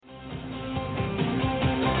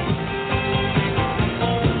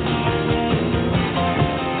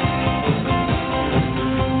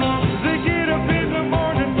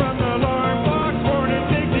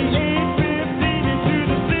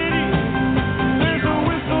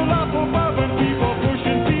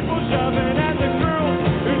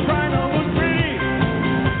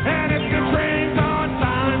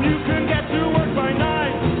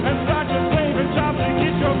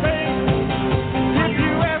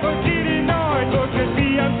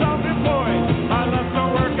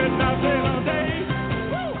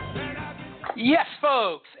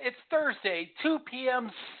Thursday, 2 p.m.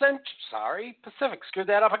 Pacific. Screwed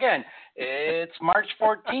that up again. It's March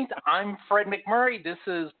 14th. I'm Fred McMurray. This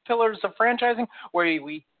is Pillars of Franchising, where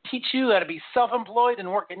we teach you how to be self-employed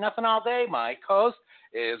and work at nothing all day. My co-host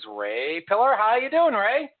is Ray Pillar. How you doing,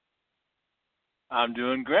 Ray? I'm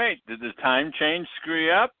doing great. Did the time change screw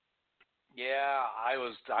you up? Yeah,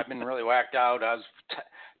 I've been really whacked out.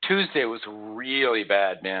 Tuesday was really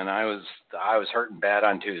bad, man. I was hurting bad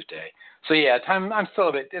on Tuesday. So yeah, it's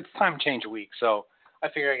time change a week, so I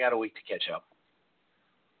figure I got a week to catch up.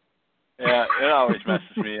 Yeah, it always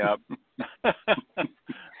messes me up.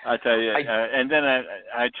 I tell you, and then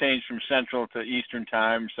I changed from Central to Eastern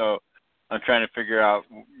time, so I'm trying to figure out,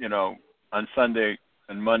 on Sunday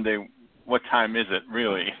and Monday, what time is it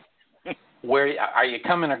really? Where are you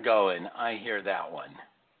coming or going? I hear that one.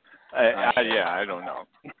 I don't know.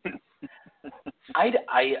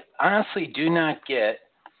 I honestly do not get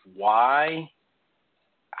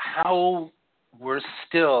how we're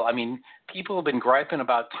still, people have been griping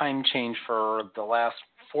about time change for the last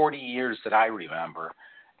 40 years that I remember,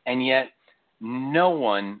 and yet no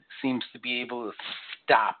one seems to be able to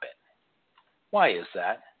stop it. Why is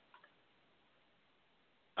that?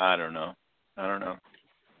 I don't know. I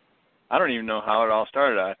don't even know how it all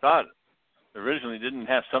started. I thought originally didn't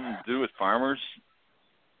have something to do with farmers.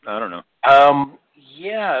 I don't know.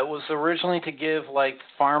 Yeah, it was originally to give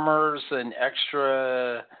farmers an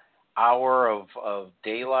extra hour of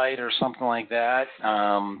daylight or something like that,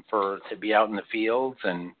 to be out in the fields,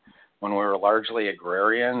 and when we were largely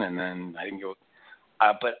agrarian, and then I think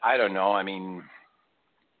but I don't know.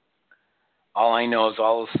 All I know is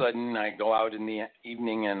all of a sudden I go out in the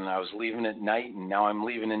evening and I was leaving at night, and now I'm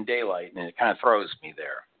leaving in daylight, and it kind of throws me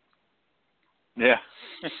there. Yeah.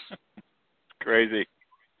 Crazy.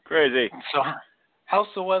 So how's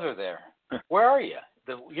the weather there? Where are you?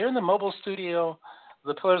 You're in the mobile studio,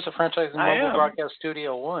 the Pillars of Franchising Mobile Broadcast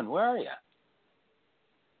Studio 1. Where are you?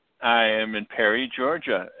 I am in Perry,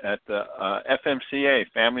 Georgia, at the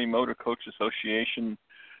FMCA, Family Motor Coach Association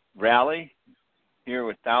rally, here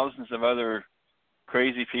with thousands of other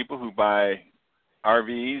crazy people who buy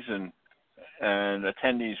RVs and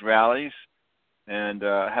attend these rallies and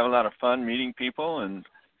have a lot of fun meeting people and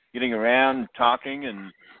getting around, talking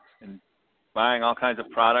and buying all kinds of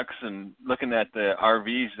products and looking at the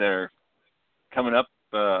RVs that are coming up,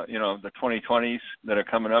 the 2020s that are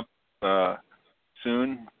coming up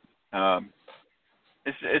soon.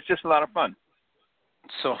 It's just a lot of fun.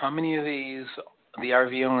 So how many of the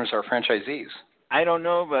RV owners are franchisees? I don't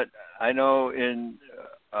know, but I know in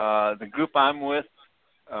the group I'm with,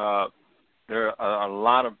 there are a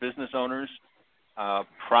lot of business owners,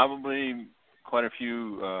 probably quite a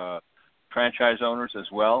few franchise owners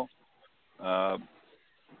as well.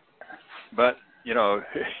 But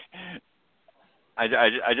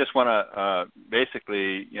I just want to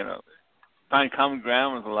basically find common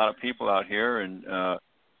ground with a lot of people out here, and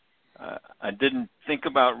I didn't think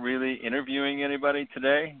about really interviewing anybody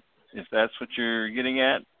today, if that's what you're getting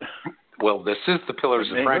at. Well, this is the Pillars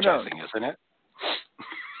of Franchising, isn't it?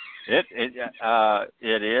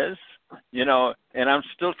 It is, and I'm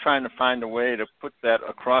still trying to find a way to put that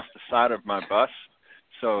across the side of my bus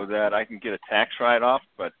so that I can get a tax write-off,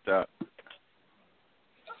 but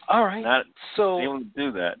all right, not able to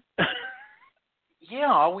do that.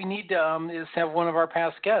 Yeah, all we need is have one of our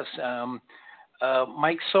past guests,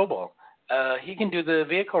 Mike Sobel. He can do the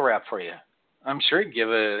vehicle wrap for you. I'm sure he'd give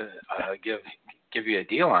you a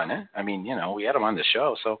deal on it. We had him on the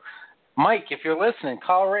show. So, Mike, if you're listening,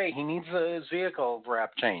 call Ray. He needs his vehicle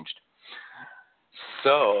wrap changed.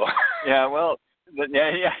 So. Yeah, well,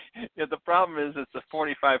 the problem is it's a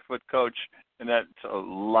 45-foot coach, and that's a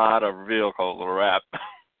lot of vehicle wrap.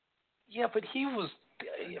 Yeah, but he was,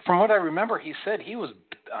 from what I remember, he said he was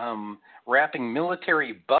wrapping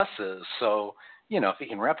military buses. So, if he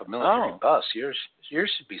can wrap a military bus, yours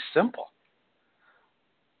should be simple.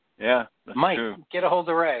 Yeah, that's Mike, true. Get a hold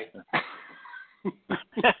of Ray.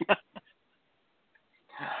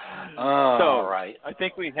 All right. I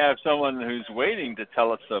think we have someone who's waiting to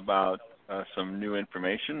tell us about some new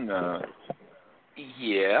information.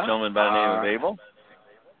 Yeah. A gentleman by the name of Abel.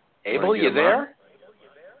 Abel, you there?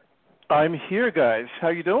 I'm here, guys. How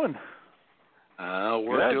you doing?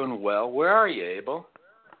 We're doing well. Where are you, Abel?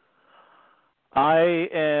 I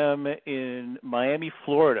am in Miami,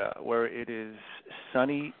 Florida, where it is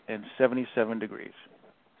sunny and 77 degrees.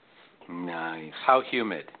 Nice. How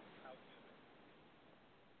humid?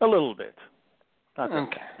 A little bit.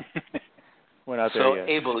 Okay. We're not there So, yet.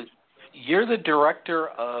 Abel, you're the director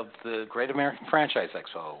of the Great American Franchise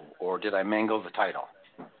Expo, or did I mangle the title?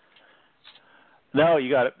 No, you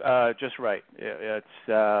got it just right. It's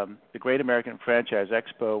the Great American Franchise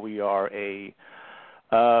Expo. We are a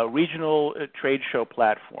regional trade show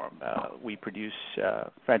platform. We produce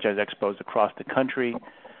franchise expos across the country,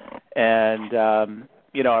 and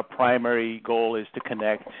our primary goal is to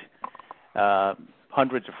connect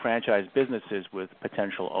hundreds of franchise businesses with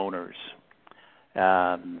potential owners.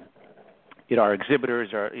 Our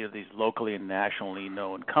exhibitors are these locally and nationally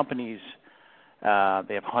known companies.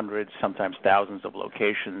 They have hundreds, sometimes thousands of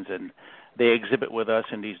locations, and they exhibit with us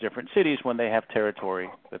in these different cities when they have territory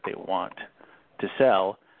that they want to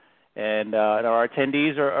sell. And our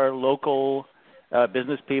attendees are local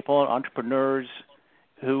business people and entrepreneurs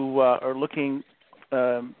who are looking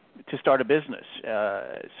to start a business.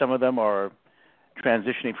 Some of them are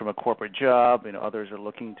transitioning from a corporate job, others are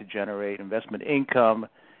looking to generate investment income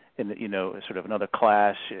in sort of another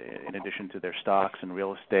class in addition to their stocks and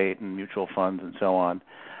real estate and mutual funds and so on.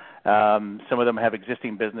 Some of them have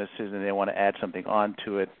existing businesses and they want to add something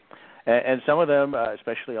onto it. And some of them,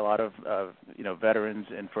 especially a lot of veterans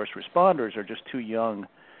and first responders, are just too young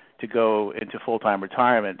to go into full-time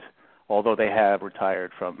retirement, although they have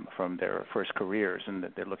retired from their first careers, and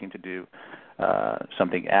that they're looking to do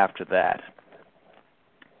something after that.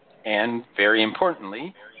 And very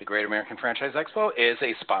importantly, the Great American Franchise Expo is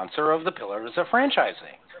a sponsor of the Pillars of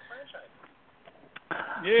Franchising.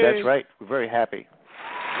 Yay. That's right. We're very happy.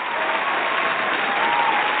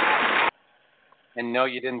 And no,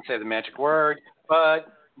 you didn't say the magic word,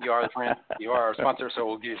 but you are our sponsor, so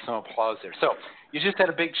we'll give you some applause there. So you just had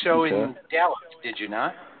a big show in Dallas, did you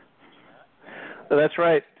not? That's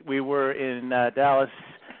right. We were in Dallas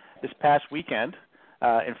this past weekend.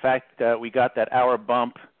 In fact, we got that hour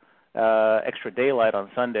bump, extra daylight on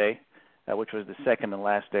Sunday, which was the second and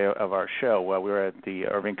last day of our show. We were at the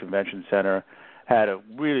Irving Convention Center, had a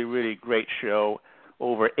really, really great show.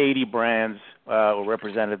 Over 80 brands were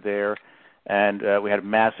represented there, and we had a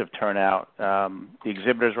massive turnout. The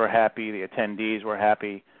exhibitors were happy, the attendees were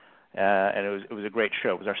happy, and it was a great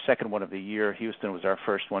show. It was our second one of the year. Houston was our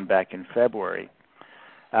first one back in February.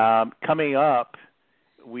 Coming up,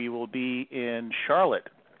 we will be in Charlotte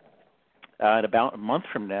in about a month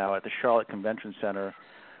from now at the Charlotte Convention Center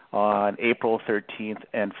on April 13th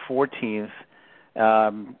and 14th.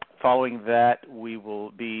 Following that, we will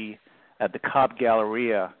be at the Cobb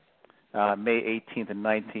Galleria May 18th and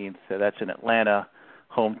 19th. So that's in Atlanta,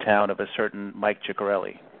 hometown of a certain Mike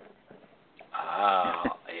Ciccarelli.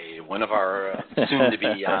 One of our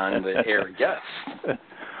soon-to-be on the air guests.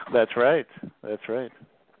 That's right. That's right.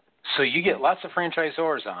 So you get lots of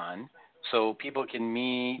franchisors on, so people can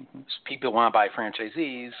meet, people who want to buy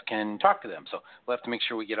franchisees can talk to them. So we'll have to make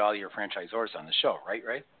sure we get all your franchisors on the show, right?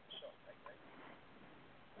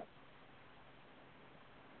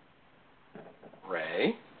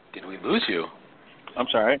 Ray, did we lose you? I'm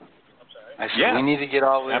sorry. I said we need to get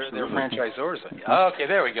all their franchisors on. Okay,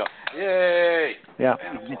 there we go. Yay! Yeah.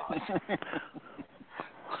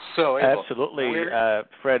 So absolutely,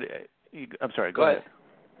 Fred. I'm sorry. Go ahead.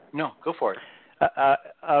 No, go for it.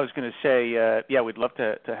 I was going to say, we'd love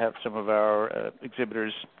to have some of our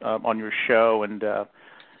exhibitors on your show, and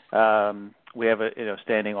we have a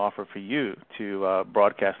standing offer for you to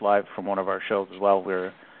broadcast live from one of our shows as well.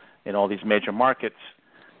 We're in all these major markets,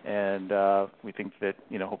 and we think that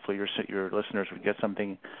hopefully your listeners would get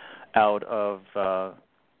something out of the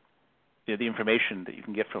information that you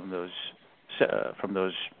can get from those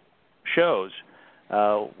shows.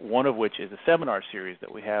 One of which is a seminar series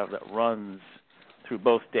that we have that runs through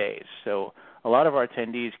both days. So a lot of our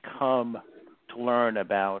attendees come to learn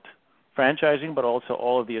about franchising, but also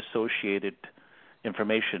all of the associated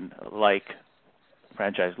information like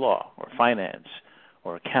franchise law or finance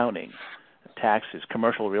or accounting, taxes,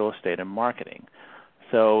 commercial real estate, and marketing.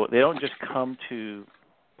 So they don't just come to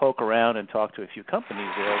poke around and talk to a few companies.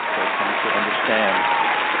 They also come to understand.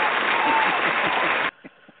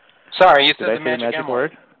 Sorry, you said the magic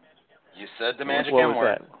word. You said the magic M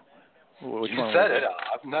word. Which you one said it.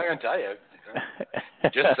 I'm not going to tell you.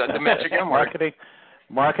 Just said the magic M word.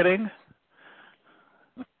 Marketing?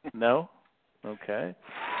 No? Okay.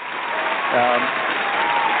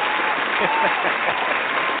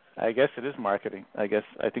 I guess it is marketing. I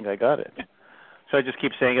think I got it. So I just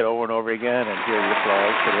keep saying it over and over again and hear the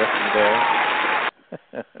applause for the rest of the day.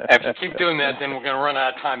 If you keep doing that, then we're going to run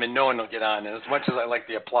out of time and no one will get on. And as much as I like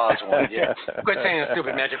the applause one, quit saying the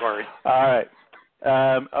stupid magic word. All right.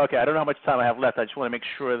 Okay, I don't know how much time I have left. I just want to make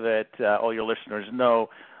sure that all your listeners know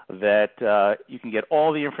that you can get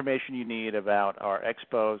all the information you need about our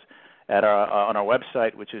expos at on our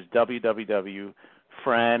website, which is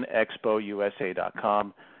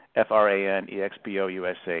www.franexpousa.com,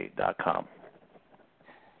 FranExpousa.com.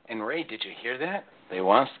 And Ray, did you hear that? They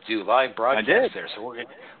want us to do live broadcasts there, so we're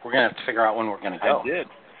gonna have to figure out when we're gonna go.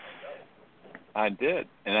 I did,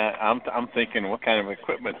 and I'm thinking, what kind of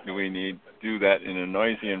equipment do we need to do that in a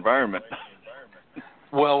noisy environment?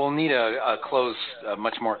 Well, we'll need a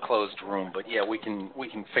much more closed room, but yeah, we can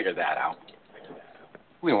figure that out.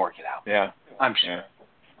 We can work it out. Yeah, I'm sure.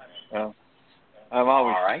 Yeah. Well, I've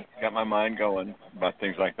always All right. got my mind going about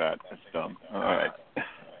things like that. It's dumb. All right.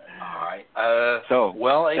 All right. Abel,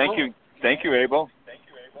 thank you, Abel.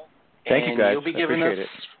 Thank you, guys.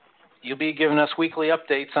 You'll be giving us weekly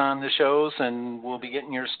updates on the shows, and we'll be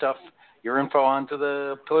getting your info onto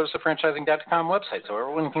the pillarsofranchising.com website, so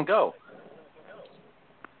everyone can go.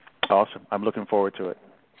 Awesome. I'm looking forward to it.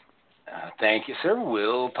 Thank you, sir.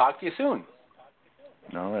 We'll talk to you soon.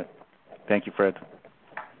 All right. Thank you, Fred.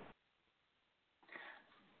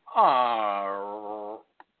 All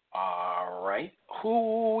right.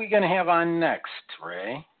 Who are we going to have on next,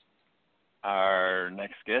 Ray? Our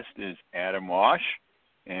next guest is Adam Wash,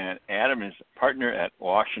 and Adam is a partner at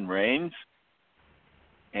Wash and Rains,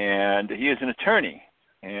 and he is an attorney,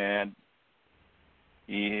 and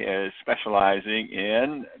he is specializing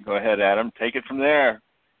in, go ahead, Adam, take it from there.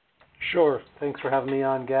 Sure. Thanks for having me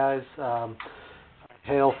on, guys. I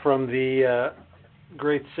hail from the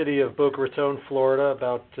great city of Boca Raton, Florida,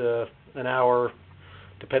 about an hour,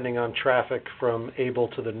 depending on traffic, from Able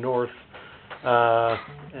to the north.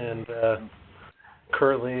 And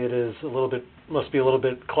currently it is must be a little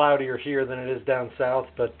bit cloudier here than it is down south,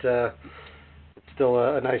 but it's still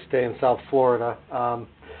a nice day in South Florida.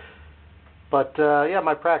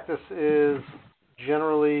 My practice is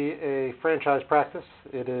generally a franchise practice.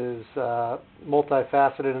 It is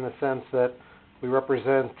multifaceted in the sense that we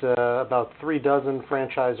represent about 36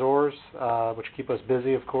 franchisors, which keep us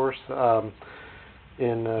busy, of course,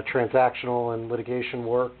 in transactional and litigation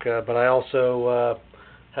work. But I also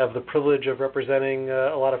have the privilege of representing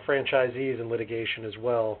a lot of franchisees in litigation as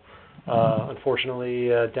well. Unfortunately,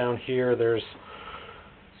 down here there's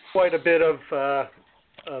quite a bit of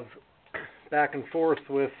back and forth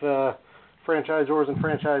with franchisors and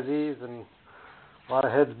franchisees, and a lot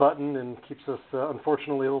of heads button, and keeps us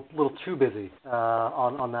unfortunately a little too busy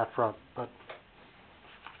on that front. But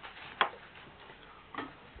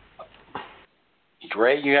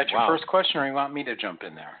Ray, you got your first question, or you want me to jump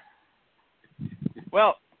in there?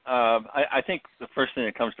 Well, I think the first thing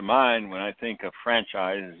that comes to mind when I think of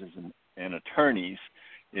franchises and attorneys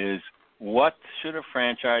is, what should a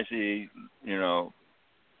franchisee,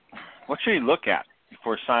 what should he look at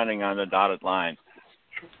before signing on the dotted line?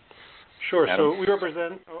 Sure. Adam? So we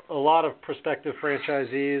represent a lot of prospective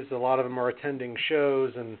franchisees. A lot of them are attending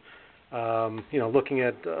shows and, looking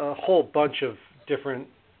at a whole bunch of different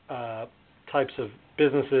types of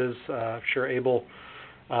businesses. I'm sure Abel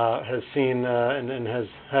has seen and has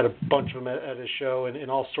had a bunch of them at his show in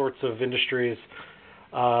all sorts of industries.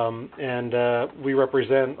 We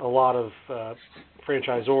represent a lot of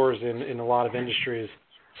franchisors in a lot of industries.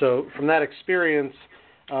 So from that experience,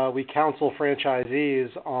 we counsel franchisees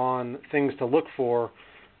on things to look for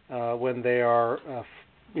when they are,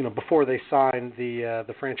 before they sign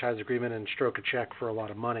the franchise agreement and stroke a check for a lot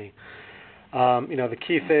of money. The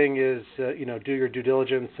key thing is, do your due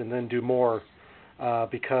diligence and then do more,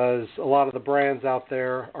 because a lot of the brands out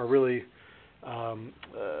there are really, some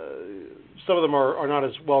of them are not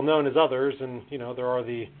as well known as others, and there are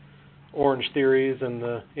the Orange Theories and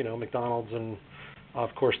the McDonald's and of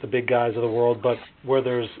course the big guys of the world. But where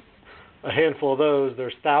there's a handful of those,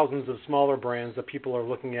 there's thousands of smaller brands that people are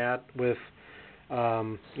looking at with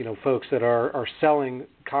folks that are selling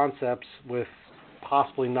concepts with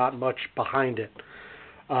possibly not much behind it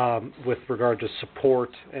with regard to support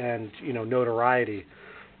and notoriety.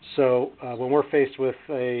 So when we're faced with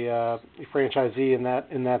a franchisee in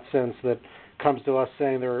that sense that comes to us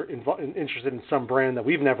saying they're interested in some brand that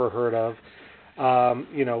we've never heard of,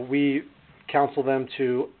 we counsel them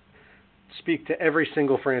to speak to every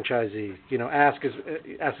single franchisee. Ask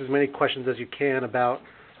as many questions as you can about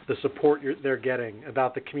the support they're getting,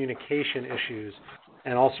 about the communication issues,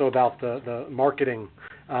 and also about the marketing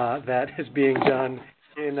that is being done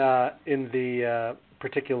in the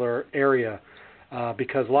particular area.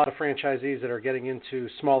 Because a lot of franchisees that are getting into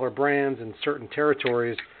smaller brands in certain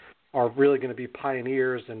territories are really going to be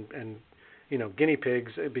pioneers and guinea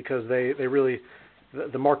pigs, because they really,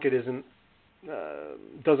 the market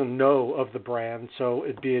doesn't know of the brand, so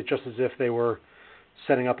it'd be just as if they were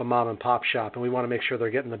setting up a mom and pop shop, and we want to make sure they're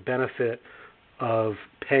getting the benefit of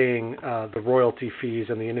paying the royalty fees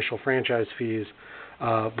and the initial franchise fees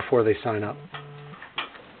before they sign up.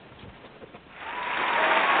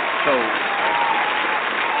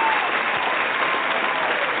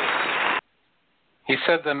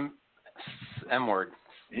 said the M word.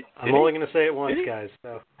 I'm only going to say it once, guys.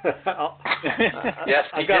 So Yes,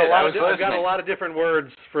 I've got a lot of different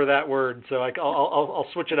words for that word, so I'll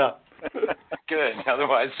switch it up. Good.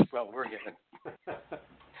 Otherwise, well, we're good.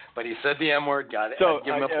 But he said the M word. Got it. So,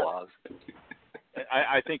 give him applause.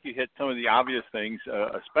 I think you hit some of the obvious things,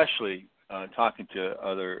 especially talking to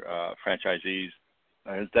other franchisees.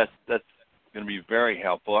 That's going to be very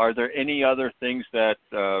helpful. Are there any other things that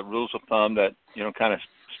rules of thumb that kind of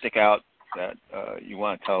stick out that you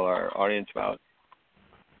want to tell our audience about?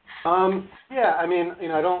 Yeah, I mean,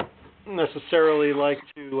 I don't necessarily like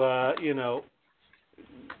to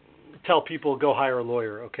tell people go hire a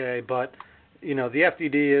lawyer, okay? But the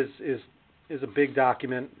FDD is a big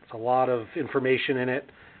document. It's a lot of information in it.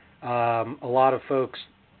 A lot of folks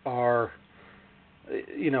are,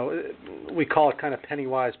 we call it kind of penny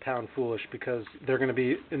wise, pound foolish, because they're going to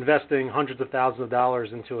be investing hundreds of thousands of dollars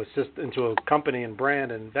into a company and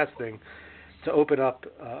brand and investing to open up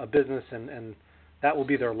a business, and that will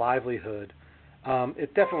be their livelihood.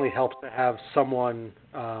 It definitely helps to have someone,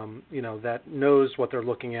 that knows what they're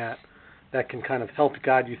looking at, that can kind of help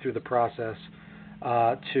guide you through the process,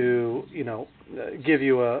 to give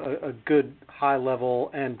you a good high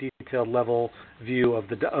level and detailed level view of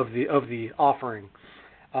the offering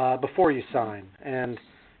before you sign. And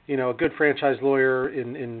a good franchise lawyer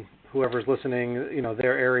in whoever's listening,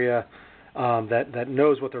 their area, that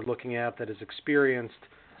knows what they're looking at, that is experienced,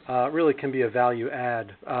 really can be a value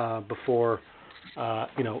add before a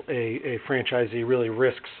franchisee really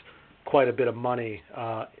risks quite a bit of money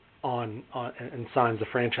on and signs a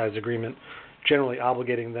franchise agreement, generally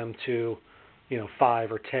obligating them to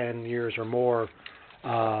 5 or 10 years or more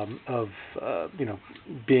of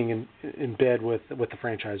being in bed with the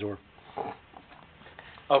franchisor.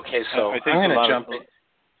 Okay, so I'm going to jump in.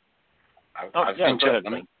 I'm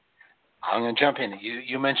going to jump in.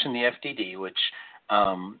 You mentioned the FDD, which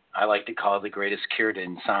I like to call the greatest cure to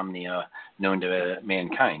insomnia known to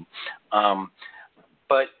mankind.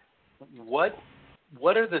 But what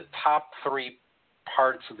are the top 3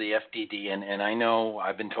 parts of the FDD? And I know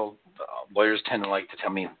I've been told lawyers tend to like to tell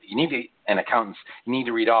me and accountants, you need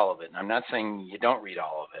to read all of it. And I'm not saying you don't read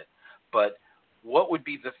all of it, but what would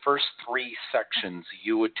be the first 3 sections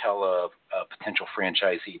you would tell a potential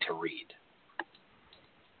franchisee to read?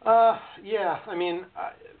 Yeah, I mean,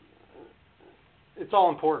 it's all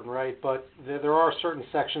important, right? But there are certain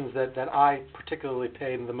sections that I particularly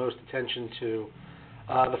pay the most attention to.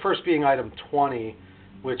 The first being item 20,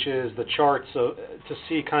 which is the charts to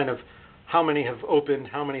see kind of how many have opened,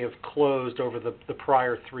 how many have closed over the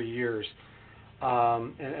prior 3 years.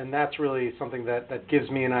 And that's really something that gives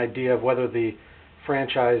me an idea of whether the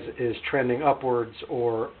franchise is trending upwards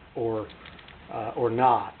or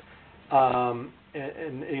not. And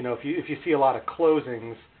if you see a lot of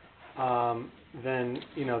closings, then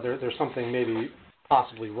there's something maybe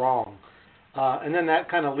possibly wrong. And then that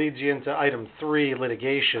kind of leads you into item 3,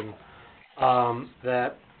 litigation,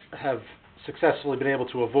 that have successfully been able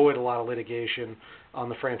to avoid a lot of litigation on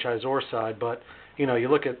the franchisor side. But you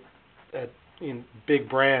look at big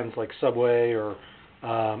brands like Subway or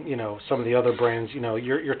some of the other brands.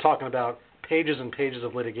 You're talking about pages and pages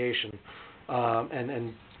of litigation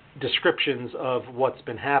and descriptions of what's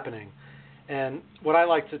been happening. And what I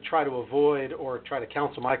like to try to avoid or try to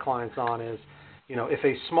counsel my clients on is, if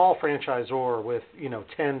a small franchisor with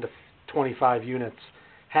 10 to 25 units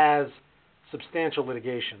has substantial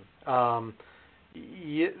litigation,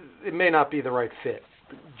 it may not be the right fit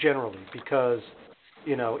generally, because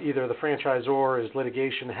either the franchisor is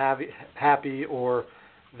litigation happy, or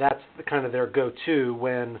that's the kind of their go-to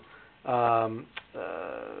when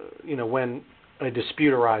when a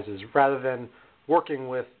dispute arises, rather than working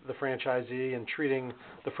with the franchisee and treating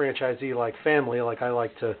the franchisee like family, like I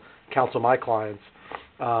like to counsel my clients.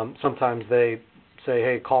 Sometimes they say,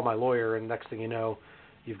 hey, call my lawyer, and next thing you know,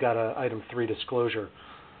 you've got an item 3 disclosure.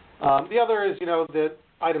 The other is, the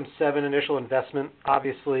item 7, initial investment.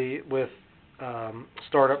 Obviously, with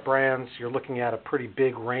startup brands, you're looking at a pretty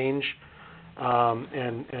big range,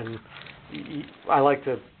 and I like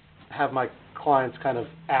to have my clients kind of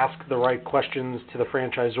ask the right questions to the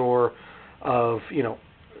franchisor of,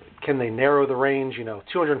 can they narrow the range,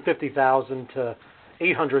 250,000 to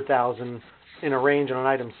 800,000 in a range on an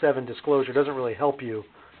item 7 disclosure doesn't really help you,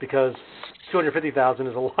 because 250,000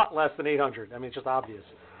 is a lot less than 800. I mean, it's just obvious.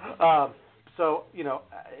 So,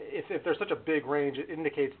 if there's such a big range, it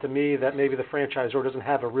indicates to me that maybe the franchisor doesn't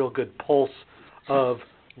have a real good pulse of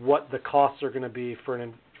what the costs are going to be for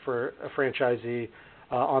a franchisee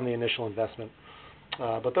on the initial investment.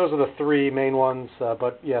 But those are the 3 main ones.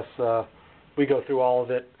 But yes, we go through all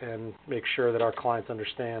of it and make sure that our clients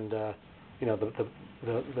understand, the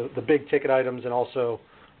big ticket items and also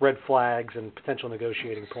red flags and potential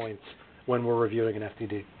negotiating points when we're reviewing an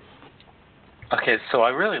FDD. Okay, so I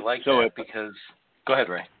really like that because – go ahead,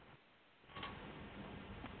 Ray.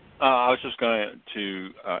 I was just going to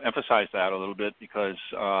emphasize that a little bit because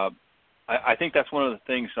I think that's one of the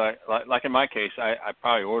things, like in my case, I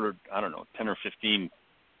probably ordered, 10 or 15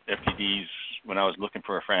 FDDs when I was looking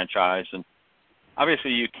for a franchise. And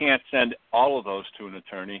obviously you can't send all of those to an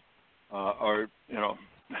attorney or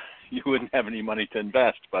you wouldn't have any money to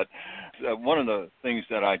invest. But one of the things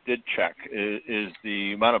that I did check is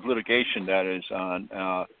the amount of litigation that is on,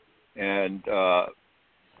 and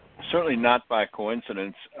certainly not by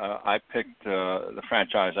coincidence. I picked the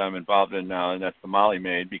franchise I'm involved in now, and that's the Molly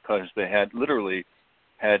Maid, because they had literally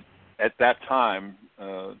at that time,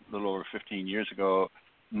 a little over 15 years ago,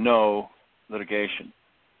 no litigation.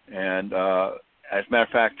 And as a matter of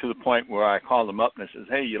fact, to the point where I called them up and I said,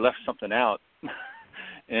 hey, you left something out.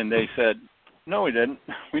 And they said, no, we didn't.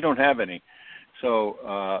 We don't have any.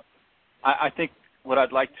 So I think what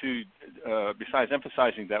I'd like to, besides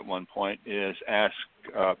emphasizing that one point, is ask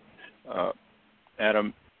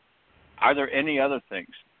Adam, are there any other things?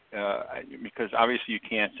 Because obviously you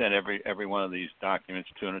can't send every one of these documents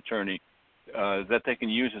to an attorney, that they can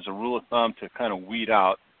use as a rule of thumb to kind of weed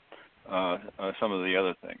out some of the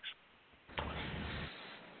other things.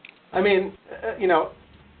 I mean,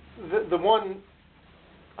 the one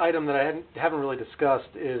item that I haven't really discussed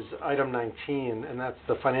is item 19, and that's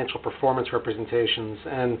the financial performance representations.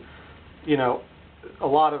 And, a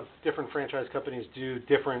lot of different franchise companies do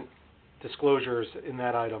different disclosures in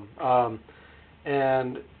that item.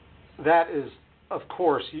 And that is, of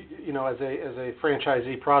course, as a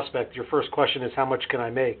franchisee prospect, your first question is how much can I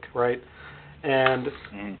make, right? And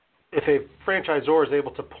if a franchisor is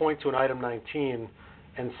able to point to an item 19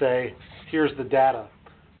 and say, here's the data,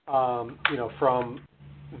 from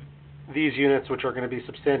these units, which are going to be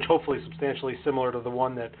hopefully substantially similar to the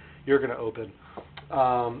one that you're going to open,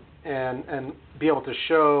 and be able to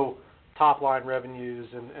show top line revenues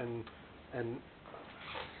and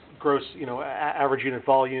gross, average unit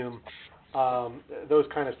volume, those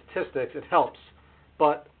kind of statistics, it helps.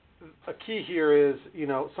 But a key here is,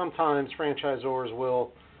 sometimes franchisors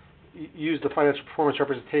will use the financial performance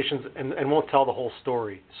representations and won't tell the whole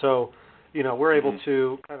story. So, we're able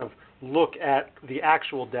to kind of look at the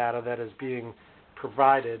actual data that is being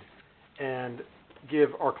provided and give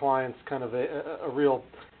our clients kind of a real,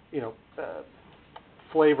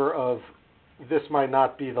 flavor of this might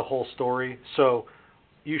not be the whole story. So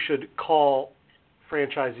you should call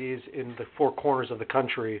franchisees in the four corners of the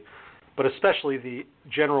country, but especially the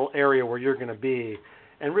general area where you're going to be,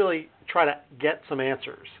 and really try to get some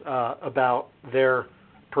answers about their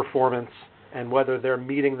performance and whether they're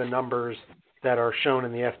meeting the numbers that are shown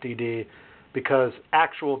in the FDD, because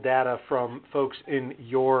actual data from folks in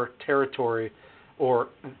your territory or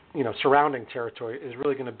surrounding territory is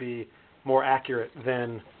really going to be more accurate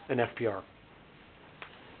than an FPR.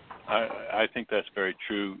 I think that's very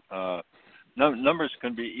true. Numbers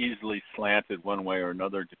can be easily slanted one way or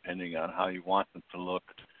another depending on how you want them to look,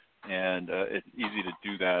 and it's easy to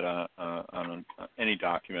do that on any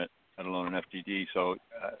document, let alone an FDD. So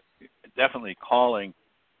definitely calling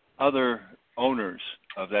other owners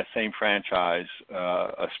of that same franchise,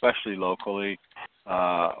 especially locally,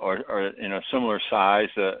 or in a similar size,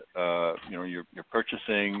 you're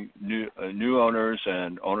purchasing new owners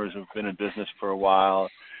and owners who've been in business for a while.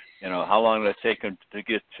 How long did it take them to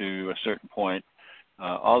get to a certain point?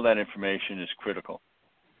 All that information is critical.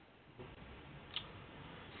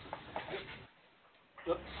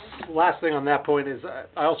 The last thing on that point is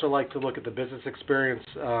I also like to look at the business experience.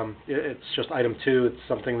 It's just item 2. It's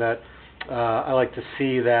something that I like to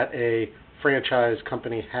see that a franchise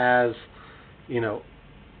company has,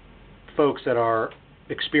 folks that are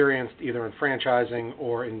experienced either in franchising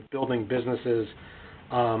or in building businesses,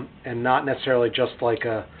 and not necessarily just like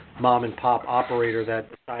a mom and pop operator that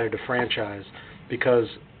decided to franchise, because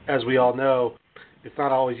as we all know, it's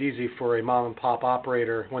not always easy for a mom and pop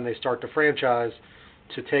operator when they start to franchise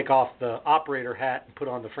to take off the operator hat and put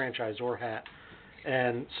on the franchisor hat.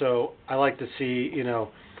 And so I like to see,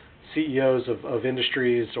 CEOs of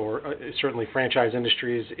industries or certainly franchise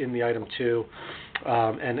industries in the item 2,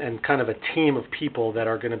 and kind of a team of people that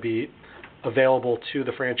are going to be available to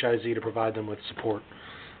the franchisee to provide them with support.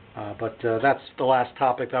 But that's the last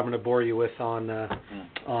topic I'm going to bore you with on an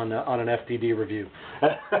FDD review.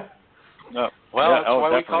 No. Well, yeah, that's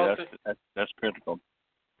why we call it. That's critical.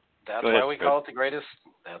 That's why we call it the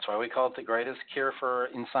That's why we call it the greatest cure for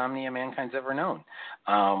insomnia mankind's ever known.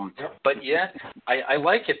 Yep. But yet, I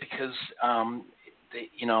like it because,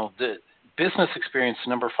 the business experience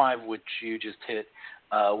number 5, which you just hit,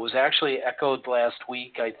 was actually echoed last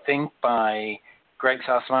week, I think, by Greg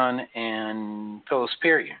Sosman and Phyllis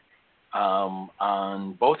Perry.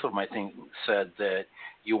 On both of them, I think, said that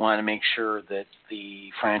you want to make sure that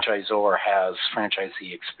the franchisor has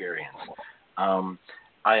franchisee experience.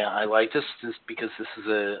 I like this because this is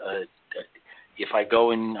if I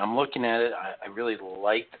go and I'm looking at it, I really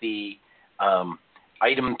like the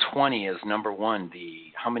item 20 as number 1,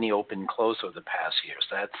 the how many open close over the past years.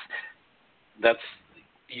 That's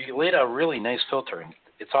you laid out a really nice filter, and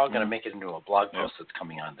it's all going to make it into a blog post that's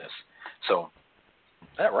coming on this. So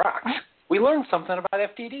that rocks. We learned something about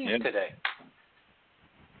FDDs today.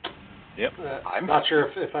 Yep. I'm not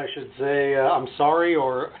sure if I should say I'm sorry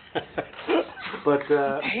or, but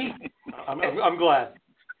hey, I'm glad.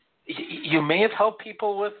 You may have helped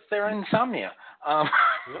people with their insomnia.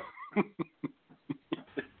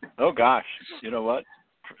 Oh gosh, you know what?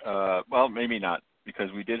 Well, maybe not,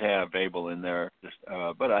 because we did have Abel in there.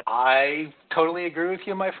 I totally agree with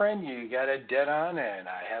you, my friend. You got it dead on, and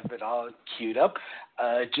I have it all queued up.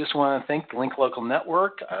 Just want to thank the Link Local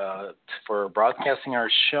Network for broadcasting our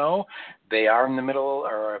show. They are in the middle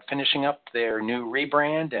or finishing up their new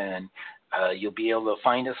rebrand, and you'll be able to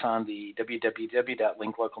find us on the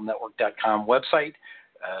www.linklocalnetwork.com website.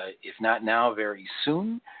 If not now, very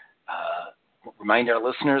soon. Remind our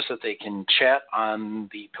listeners that they can chat on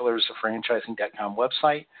the pillarsoffranchising.com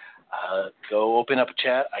website. Go open up a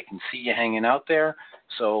chat. I can see you hanging out there,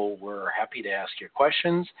 so we're happy to ask your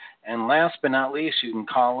questions. And last but not least, you can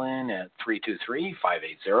call in at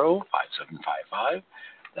 323-580-5755.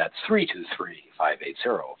 That's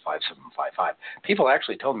 323-580-5755. People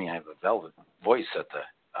actually told me I have a velvet voice at the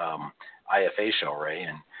IFA show, Ray,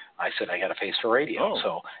 and I said I got a face for radio.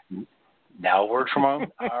 So now a word from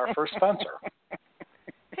our first sponsor.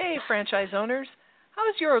 Hey, franchise owners.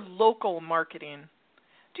 How's your local marketing?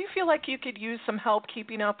 Do you feel like you could use some help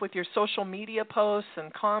keeping up with your social media posts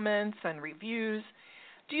and comments and reviews?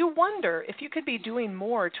 Do you wonder if you could be doing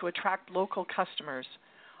more to attract local customers?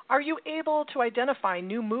 Are you able to identify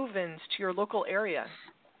new move-ins to your local area?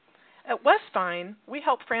 At Westvine, we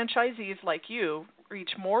help franchisees like you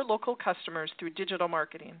reach more local customers through digital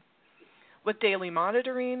marketing. With daily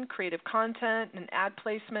monitoring, creative content, and ad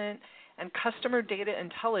placement, and customer data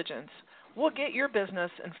intelligence, we'll get your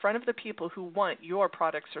business in front of the people who want your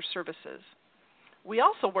products or services. We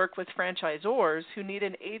also work with franchisors who need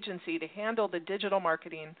an agency to handle the digital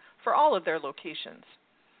marketing for all of their locations.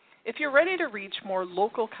 If you're ready to reach more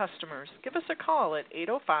local customers, give us a call at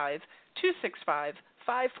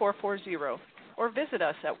 805-265-5440 or visit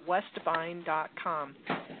us at westvine.com.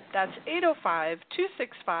 That's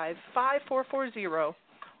 805-265-5440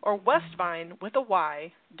 or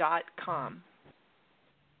westvine.com.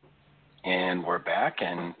 And we're back,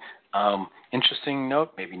 and interesting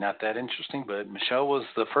note, maybe not that interesting, but Michelle was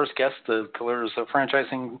the first guest of Pillars of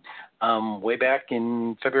Franchising way back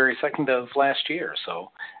in February 2nd of last year.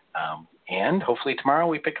 So, and hopefully tomorrow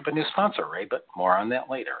we pick up a new sponsor, Ray, but more on that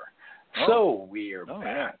later. So we're back.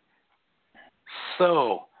 Yeah.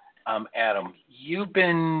 So, Adam, you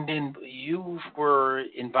were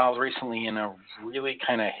involved recently in a really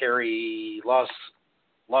kind of hairy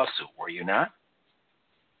lawsuit, were you not?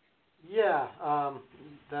 Yeah,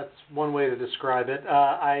 that's one way to describe it.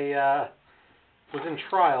 I was in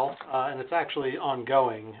trial, and it's actually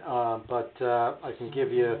ongoing, but I can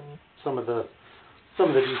give you some of the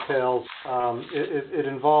details. It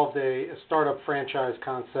involved a startup franchise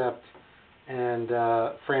concept and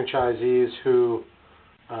franchisees who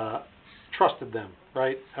trusted them,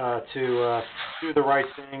 right, to do the right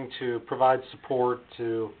thing, to provide support,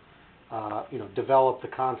 to develop the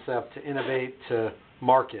concept, to innovate, to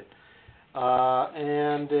market.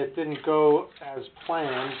 And it didn't go as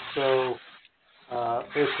planned, so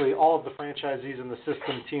basically all of the franchisees in the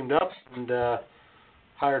system teamed up and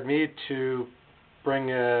hired me to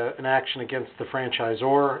bring an action against the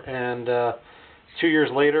franchisor. And 2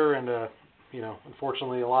 years later, and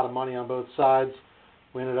unfortunately a lot of money on both sides,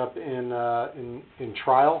 we ended up in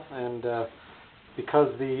trial. And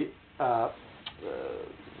because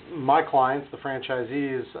my clients, the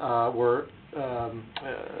franchisees, were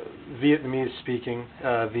Vietnamese speaking,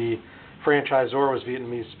 the franchisor was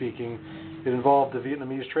Vietnamese speaking, it involved a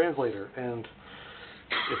Vietnamese translator. And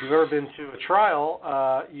if you've ever been to a trial,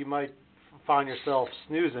 you might find yourself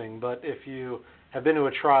snoozing, but if you have been to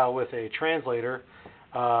a trial with a translator,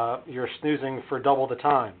 you're snoozing for double the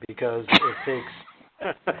time, because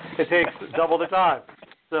it takes double the time.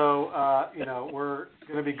 So, we're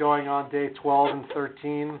going to be going on day 12 and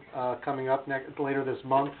 13 coming up later this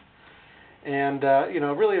month. And,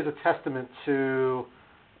 really is a testament to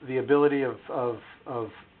the ability of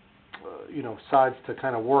sides to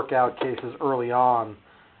kind of work out cases early on,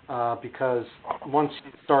 because once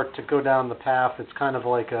you start to go down the path, it's kind of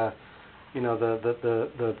like the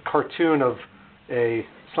cartoon of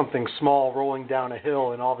something small rolling down a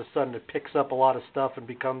hill, and all of a sudden it picks up a lot of stuff and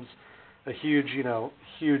becomes a huge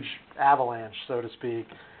avalanche, so to speak.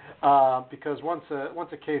 Because once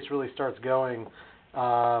a case really starts going,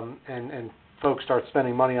 and folks start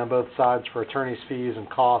spending money on both sides for attorney's fees and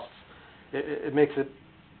costs, it makes it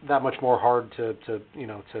that much more hard to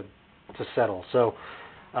settle. So,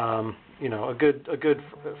 a good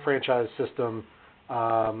franchise system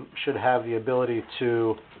should have the ability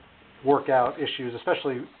to work out issues,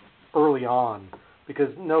 especially early on, because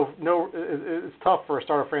it's tough for a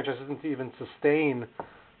startup franchise to even sustain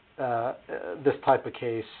this type of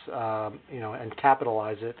case, and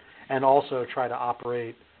capitalize it, and also try to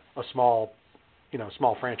operate a small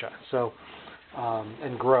franchise, so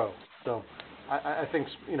and grow. So I think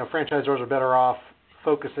franchisors are better off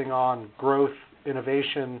focusing on growth,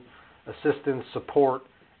 innovation, assistance, support,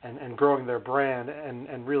 and growing their brand,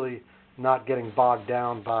 and really not getting bogged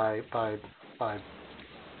down by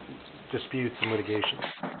disputes and litigation.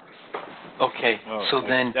 Okay, so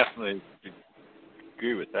then definitely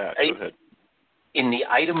agree with that. Go ahead. In the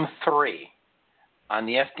item 3 on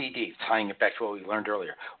the FDD, tying it back to what we learned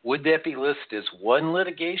earlier, would that be listed as one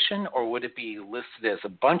litigation, or would it be listed as a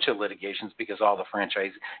bunch of litigations because all the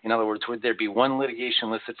franchisees? In other words, would there be one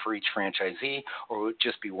litigation listed for each franchisee, or would it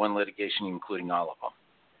just be one litigation including all of them?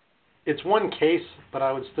 It's one case, but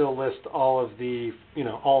I would still list all of the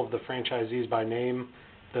franchisees by name,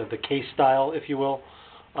 the case style, if you will,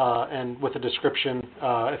 and with a description,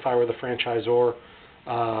 if I were the franchisor,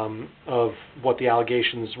 of what the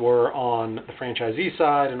allegations were on the franchisee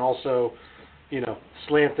side, and also,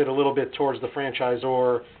 slanted a little bit towards the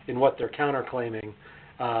franchisor in what they're counterclaiming,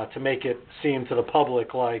 to make it seem to the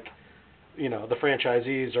public like, the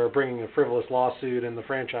franchisees are bringing a frivolous lawsuit and the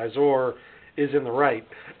franchisor is in the right.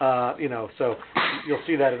 So you'll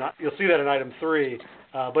see that in item 3.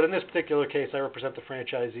 But in this particular case, I represent the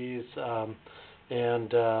franchisees, and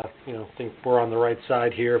think we're on the right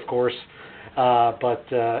side here, of course. But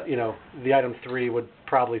the item 3 would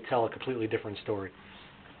probably tell a completely different story.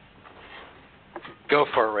 Go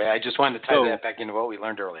for it, Ray. I just wanted to tie that back into what we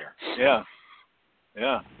learned earlier. Yeah,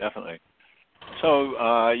 definitely.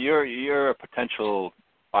 So you're a potential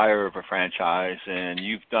buyer of a franchise, and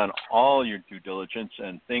you've done all your due diligence,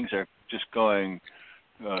 and things are just going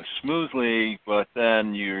smoothly, but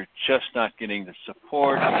then you're just not getting the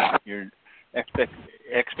support. Your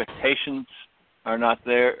expectations are not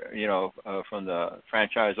there, from the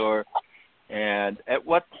franchisor. And at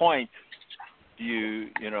what point do you,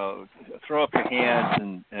 throw up your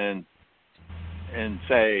hands and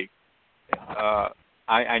say,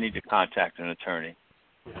 I need to contact an attorney?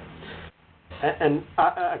 And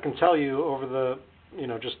I can tell you over the,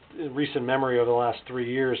 just recent memory over the last 3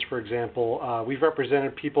 years, for example, we've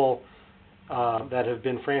represented people that have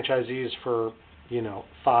been franchisees for,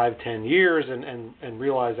 5-10 years, and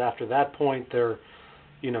realize after that point they're,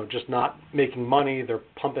 just not making money. They're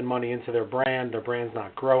pumping money into their brand. Their brand's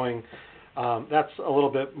not growing. That's a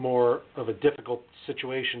little bit more of a difficult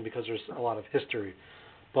situation because there's a lot of history.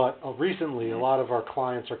 But recently, a lot of our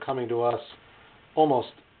clients are coming to us almost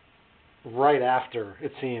right after,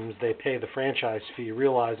 it seems, they pay the franchise fee,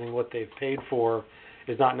 realizing what they've paid for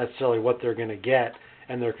is not necessarily what they're going to get,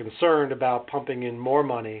 and they're concerned about pumping in more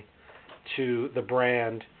money to the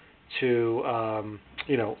brand to,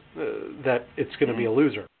 that it's going to be a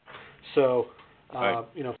loser. So, right.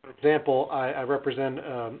 For example, I represent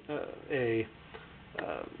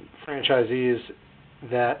franchisees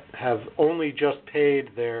that have only just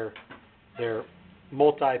paid their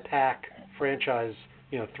multi-pack franchise,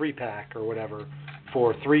 3-pack or whatever,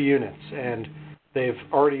 for 3 units, and they've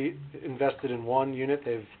already invested in 1 unit.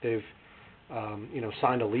 They've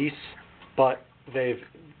signed a lease, but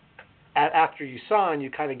after you sign,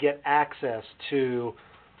 you kind of get access to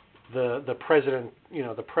the president,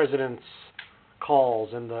 the president's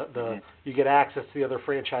calls, and you get access to the other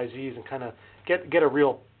franchisees and kind of get a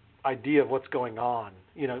real idea of what's going on,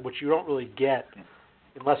 which you don't really get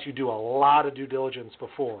unless you do a lot of due diligence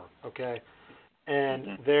before, okay?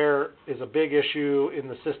 And there is a big issue in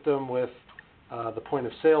the system with the point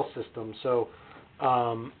of sale system. So,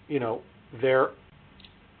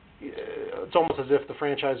 it's almost as if the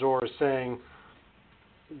franchisor is saying,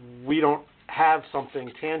 we don't have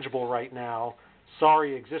something tangible right now,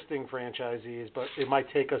 sorry, existing franchisees, but it might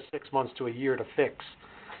take us 6 months to a year to fix.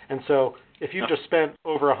 And so if you've just spent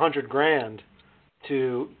over $100,000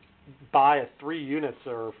 to buy 3 units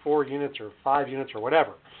or 4 units or 5 units or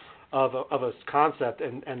whatever of a concept,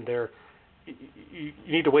 and you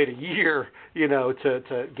need to wait a year,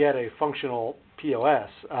 to get a functional POS.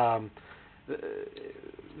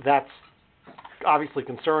 That's obviously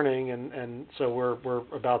concerning, and so we're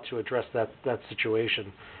about to address that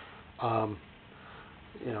situation. And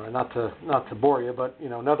not to bore you, but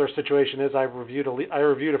another situation is I reviewed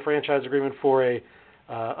a franchise agreement for a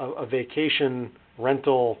vacation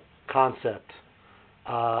rental concept,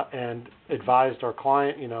 and advised our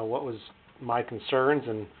client, what was my concerns,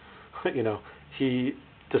 and he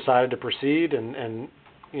decided to proceed, and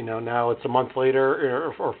now it's a month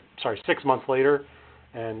later, or 6 months later,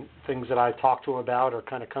 and things that I talked to him about are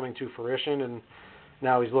kind of coming to fruition, and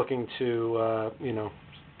now he's looking to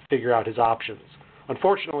figure out his options.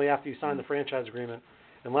 Unfortunately, after you sign the franchise agreement,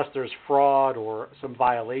 unless there's fraud or some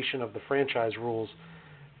violation of the franchise rules,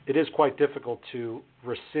 it is quite difficult to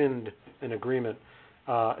rescind an agreement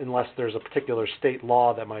unless there's a particular state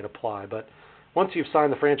law that might apply. But once you've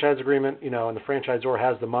signed the franchise agreement, and the franchisor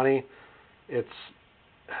has the money, it's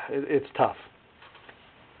tough.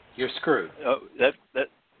 You're screwed. That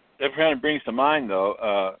kind of brings to mind,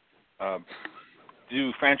 though,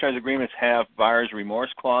 do franchise agreements have buyer's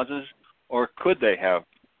remorse clauses, or could they have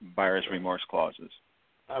buyer's remorse clauses?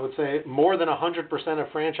 I would say more than 100% of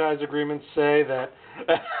franchise agreements say that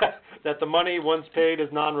that the money once paid is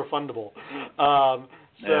non-refundable.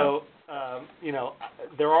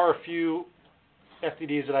 There are a few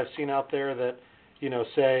FDDs that I've seen out there that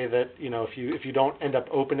say that if you don't end up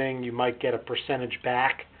opening, you might get a percentage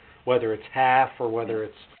back, whether it's half or whether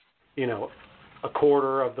it's a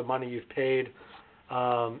quarter of the money you've paid,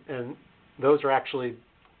 and those are actually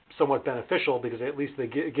somewhat beneficial because at least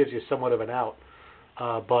it gives you somewhat of an out.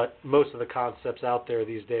 But most of the concepts out there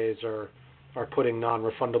these days are putting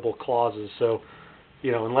non-refundable clauses. So,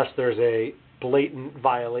 unless there's a blatant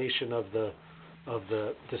violation of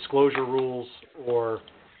the disclosure rules or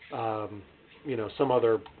some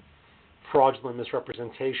other fraudulent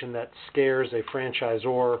misrepresentation that scares a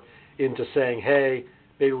franchisor into saying, hey,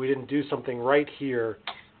 maybe we didn't do something right here.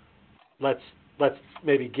 Let's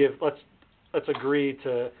agree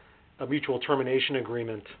to a mutual termination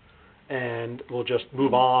agreement, and we'll just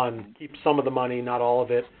move on, keep some of the money, not all of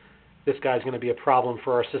it. This guy's going to be a problem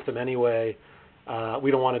for our system anyway. We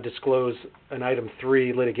don't want to disclose an item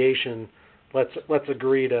 3 litigation. Let's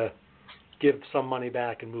agree to give some money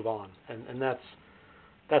back and move on. And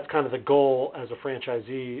that's kind of the goal as a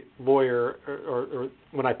franchisee lawyer, or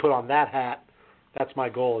when I put on that hat, that's my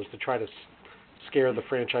goal, is to try to scare the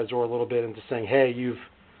franchisor a little bit into saying, hey, you've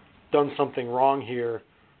done something wrong here.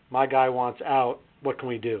 My guy wants out. What can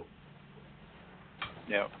we do?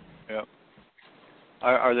 Yeah.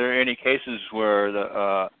 Are there any cases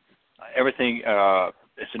where everything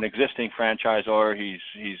it's an existing franchisor?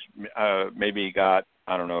 He's maybe got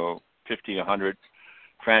 50, 100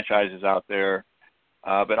 franchises out there,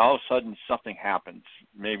 but all of a sudden something happens.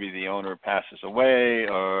 Maybe the owner passes away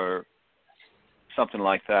or something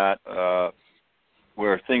like that,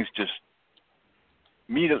 where things just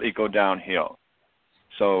immediately go downhill.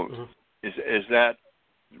 So is that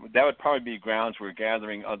would probably be grounds we're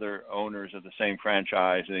gathering other owners of the same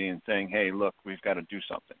franchise and saying, hey, look, we've got to do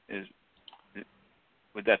something.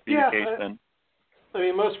 Would that be the case then? I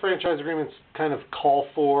mean, most franchise agreements kind of call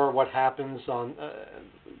for what happens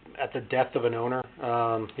at the death of an owner.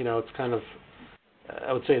 It's kind of,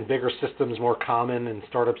 I would say in bigger systems more common. In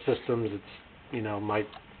startup systems, it's, might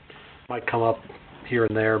come up here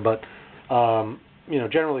and there. But,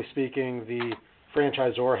 generally speaking, the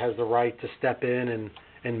franchisor has the right to step in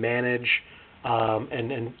and manage,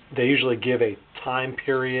 and they usually give a time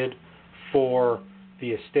period for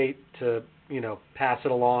the estate to, pass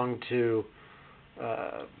it along to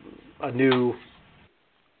a new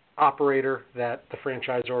operator that the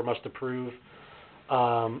franchisor must approve.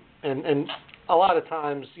 And a lot of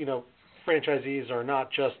times, franchisees are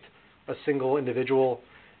not just a single individual.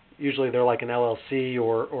 Usually they're like an LLC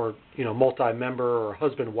or multi-member or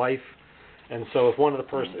husband-wife. And so if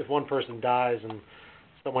one person dies and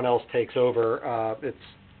someone else takes over,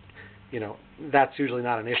 that's usually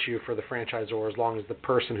not an issue for the franchisor as long as the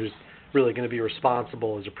person who's really going to be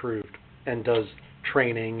responsible is approved and does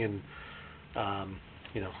training and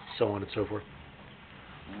so on and so forth.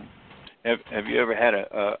 Have you ever had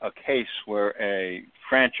a case where a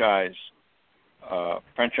franchisor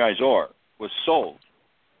was sold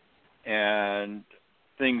and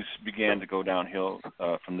things began to go downhill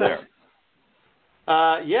from there?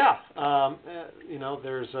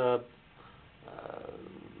 There's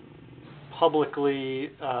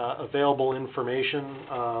publicly available information.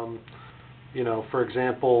 For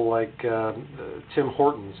example, like Tim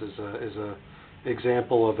Hortons is a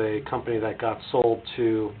example of a company that got sold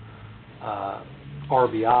to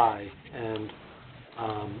RBI, and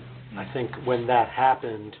I think when that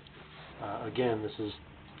happened, again, this is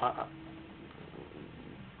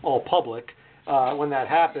all public. When that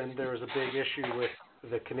happened, there was a big issue with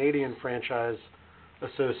the Canadian Franchise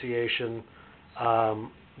Association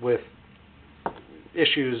with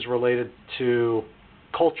issues related to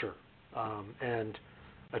culture and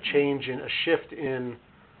a shift in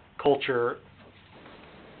culture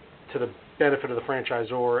to the benefit of the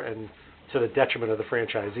franchisor and to the detriment of the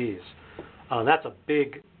franchisees. That's a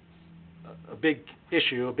big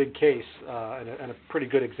issue, a big case, and a pretty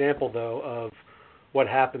good example, though, of what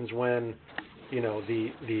happens when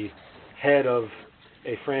the head of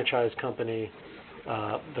a franchise company,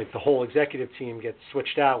 like the whole executive team, gets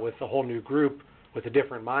switched out with a whole new group with a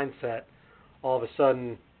different mindset. All of a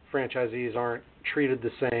sudden, franchisees aren't treated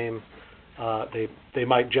the same. They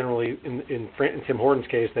might generally, in Tim Hortons'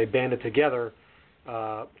 case, they banded together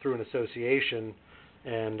through an association,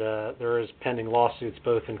 and there is pending lawsuits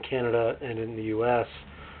both in Canada and in the U.S.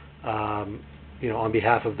 On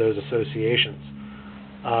behalf of those associations.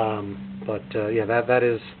 That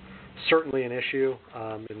is certainly an issue,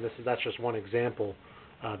 and that's just one example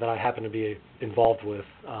that I happen to be involved with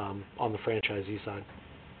on the franchisee side.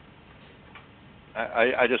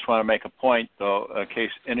 I just want to make a point, though, in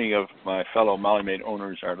case any of my fellow Molly Maid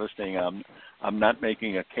owners are listening. I'm not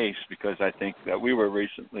making a case because I think that we were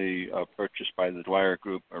recently purchased by the Dwyer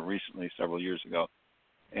Group, several years ago,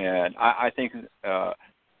 and I think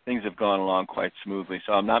things have gone along quite smoothly.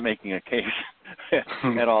 So I'm not making a case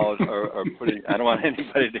at all, or putting. I don't want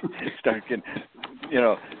anybody to start getting,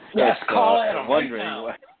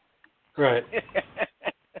 wondering. Right.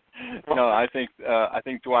 No, I think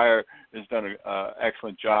Dwyer has done an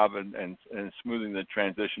excellent job in smoothing the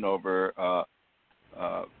transition over.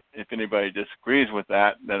 If anybody disagrees with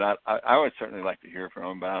that, then I would certainly like to hear from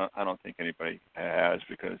them, but I don't think anybody has,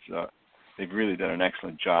 because they've really done an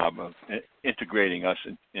excellent job of integrating us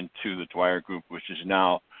into the Dwyer Group, which is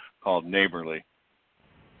now called Neighborly.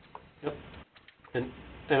 Yep. And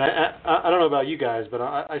I don't know about you guys, but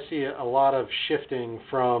I see a lot of shifting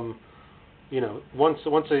from, once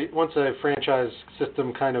a franchise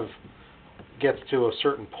system kind of gets to a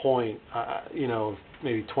certain point,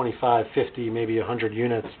 maybe 25, 50, maybe 100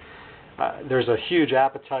 units, there's a huge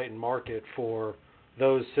appetite and market for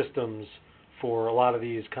those systems for a lot of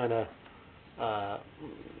these kind of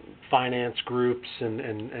finance groups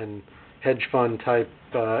and hedge fund type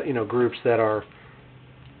groups that are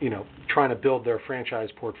trying to build their franchise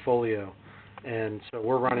portfolio. And so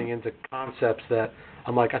we're running into concepts that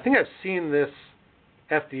I'm like, I think I've seen this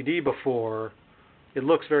FDD before. It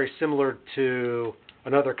looks very similar to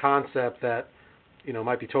another concept that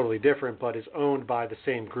might be totally different, but is owned by the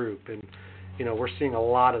same group. And we're seeing a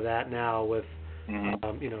lot of that now with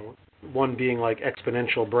one being like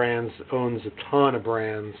Exponential Brands owns a ton of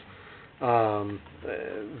brands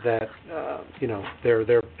that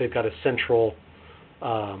they've got a central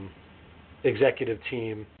executive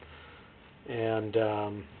team, and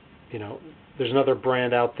there's another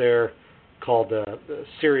brand out there called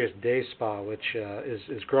Serious Day Spa, which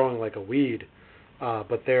is growing like a weed,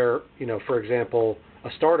 but they're for example a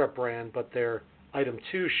startup brand, but their item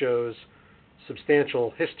 2 shows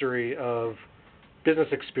substantial history of business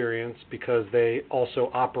experience because they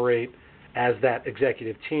also operate as that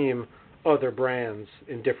executive team other brands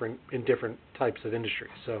in different types of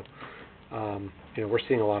industries. So we're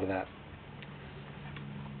seeing a lot of that.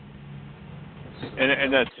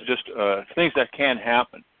 And that's just things that can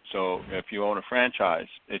happen. So if you own a franchise,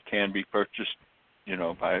 it can be purchased,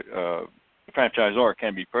 by the franchisor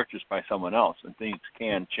can be purchased by someone else, and things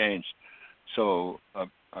can change. So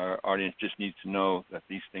our audience just needs to know that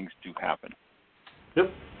these things do happen.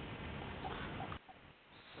 Yep.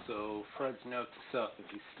 So Fred's note to self: if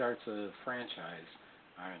he starts a franchise,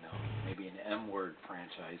 I don't know, maybe an M-word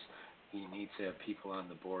franchise, he needs to have people on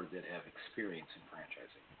the board that have experience in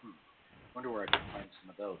franchising. Wonder where I can find some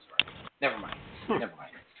of those, right? Never mind.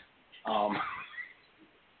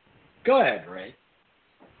 Go ahead, Ray.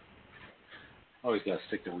 Always got to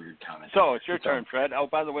stick to weird comments. So it's your turn, Fred. Oh,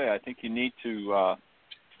 by the way, I think you need to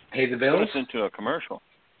pay the bills? Put us into a commercial.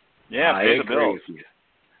 Yeah, I pay the agree bills. with you.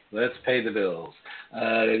 Let's pay the bills.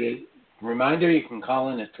 Reminder, you can call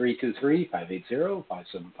in at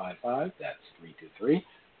 323-580-5755. That's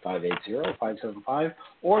 323-580-5755.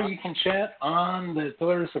 Or you can chat on the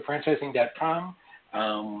pillars of franchising.com.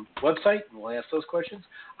 website, and we'll ask those questions.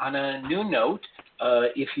 On a new note,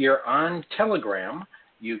 if you're on Telegram,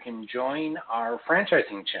 you can join our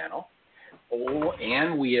franchising channel.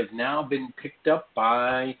 And we have now been picked up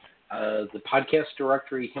by the podcast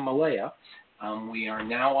directory Himalaya. We are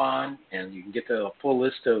now on, and you can get the full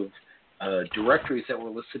list of directories that we're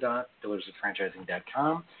listed on,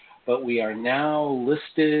 pillarsofranchising.com. But we are now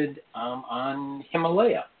listed on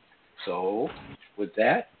Himalaya. So with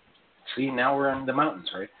that, see, now we're in the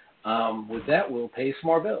mountains, right? With that, we'll pay some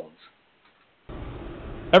more bills.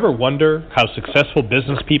 Ever wonder how successful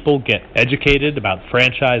business people get educated about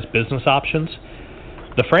franchise business options?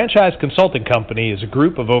 The Franchise Consulting Company is a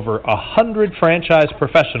group of over 100 franchise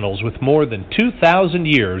professionals with more than 2,000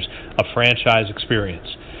 years of franchise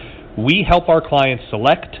experience. We help our clients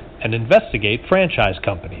select and investigate franchise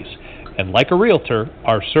companies. And like a realtor,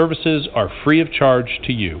 our services are free of charge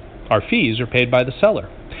to you. Our fees are paid by the seller.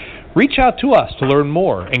 Reach out to us to learn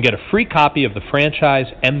more and get a free copy of the Franchise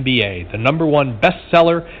MBA, the #1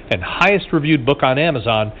 bestseller and highest reviewed book on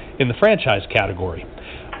Amazon in the franchise category.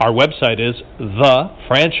 Our website is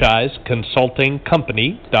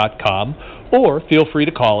thefranchiseconsultingcompany.com, or feel free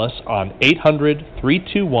to call us on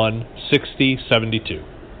 800-321-6072.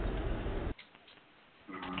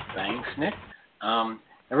 Thanks, Nick.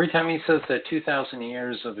 Every time he says that 2,000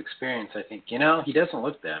 years of experience, I think, he doesn't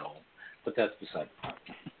look that old. But that's beside the point.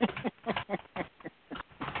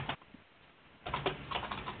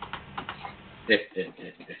 I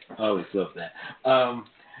always love that.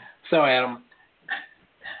 So, Adam,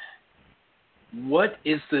 what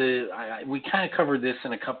is we kind of covered this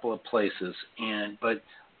in a couple of places, but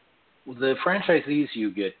the franchisees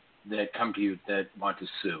you get that come to you that want to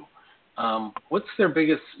sue, what's the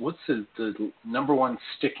 #1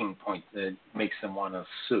 sticking point that makes them want to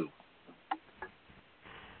sue?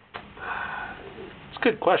 It's a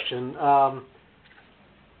good question. I've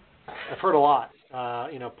heard a lot.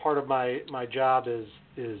 Part of my job is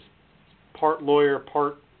part lawyer,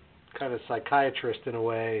 part kind of psychiatrist in a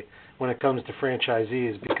way when it comes to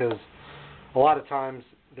franchisees, because a lot of times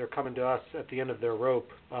they're coming to us at the end of their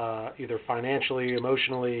rope, either financially,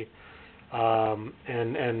 emotionally,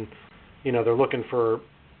 and they're looking for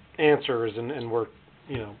answers, and we're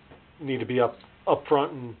need to be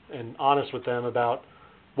upfront and honest with them about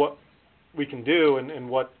what we can do and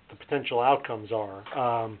what the potential outcomes are,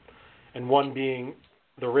 and one being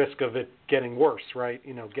the risk of it getting worse, right?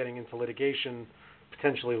 Getting into litigation,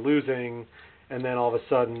 potentially losing, and then all of a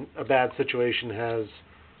sudden a bad situation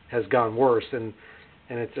has gone worse, and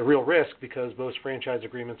it's a real risk because most franchise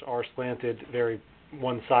agreements are slanted very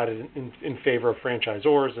one-sided in favor of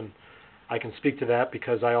franchisors, and I can speak to that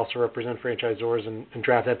because I also represent franchisors and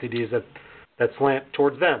draft FDDs that slant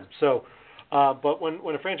towards them. So. But when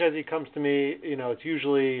a franchisee comes to me, it's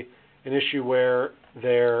usually an issue where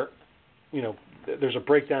there's a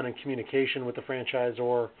breakdown in communication with the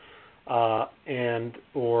franchisor,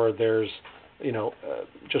 or there's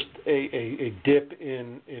just a dip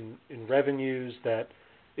in revenues that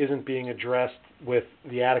isn't being addressed with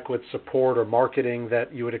the adequate support or marketing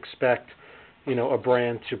that you would expect a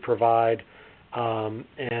brand to provide.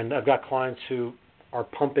 And I've got clients who are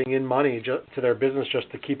pumping in money to their business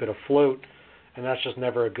just to keep it afloat, and that's just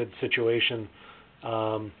never a good situation.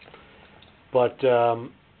 When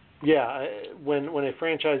a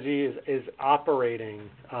franchisee is operating,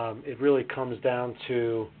 it really comes down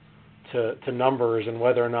to numbers and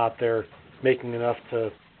whether or not they're making enough to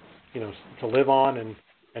live on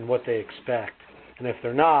and what they expect. And if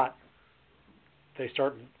they're not, they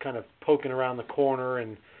start kind of poking around the corner,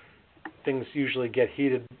 and things usually get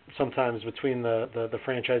heated sometimes between the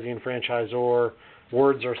franchisee and franchisor.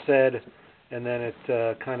 Words are said, and then it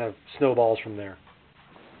kind of snowballs from there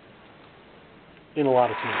in a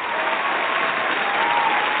lot of teams.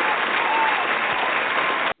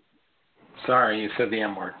 Sorry, you said the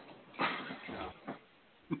M word.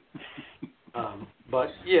 But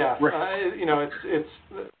yeah, it's.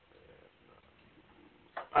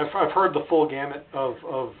 I've heard the full gamut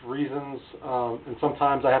of reasons, and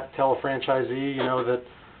sometimes I have to tell a franchisee,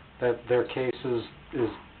 that their case is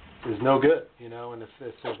no good, and if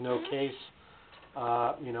there's no case,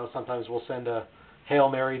 sometimes we'll send a Hail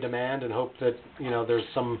Mary demand and hope that there's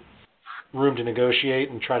some room to negotiate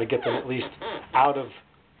and try to get them at least out of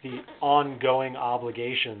the ongoing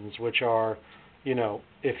obligations, which are,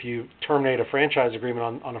 if you terminate a franchise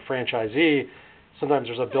agreement on a franchisee, sometimes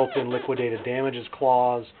there's a built-in liquidated damages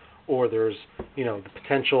clause, or there's, the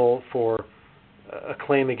potential for a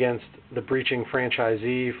claim against the breaching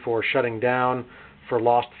franchisee for shutting down for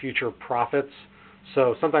lost future profits.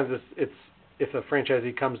 So sometimes it's if a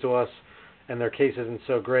franchisee comes to us and their case isn't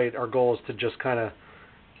so great, our goal is to just kind of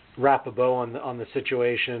wrap a bow on the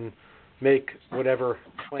situation, make whatever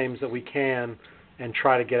claims that we can, and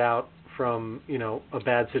try to get out from a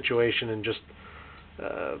bad situation and just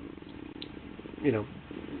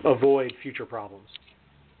avoid future problems.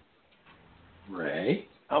 Ray,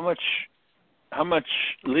 How much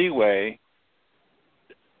leeway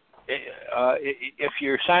if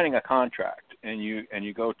you're signing a contract and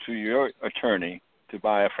you go to your attorney to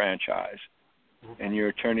buy a franchise, and your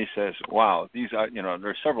attorney says, "Wow, these are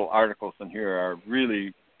there's several articles in here are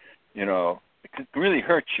really it could really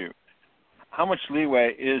hurt you." How much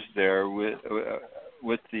leeway is there with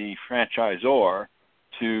the franchisor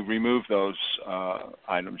to remove those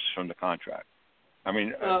items from the contract? I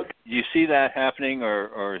mean, do you see that happening,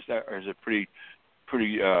 or is it pretty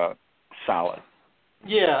solid?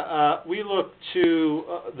 Yeah, we look to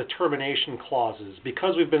the termination clauses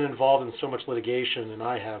because we've been involved in so much litigation, and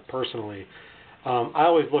I have personally. I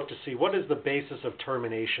always look to see what is the basis of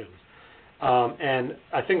termination, and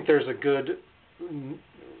I think there's a good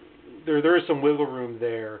there is some wiggle room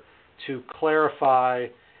there to clarify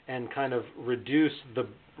and kind of reduce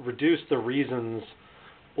the reasons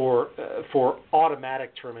or for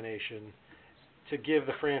automatic termination to give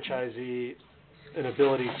the franchisee an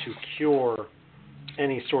ability to cure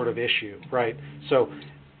any sort of issue, right? So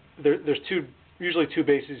there's usually two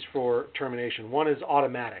bases for termination. One is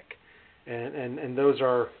automatic, and those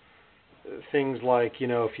are things like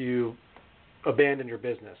if you abandon your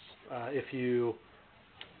business, if you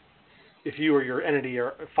or your entity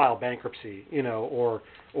file bankruptcy, or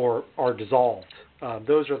are dissolved.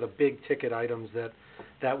 Those are the big ticket items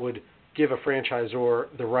that would give a franchisor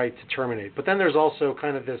the right to terminate. But then there's also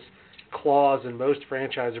kind of this clause in most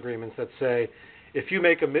franchise agreements that say, if you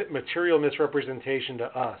make a material misrepresentation to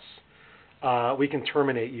us, we can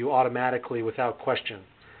terminate you automatically without question.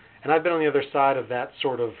 And I've been on the other side of that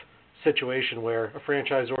sort of situation where a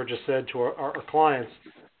franchisor just said to our clients,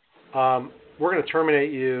 we're going to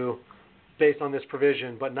terminate you based on this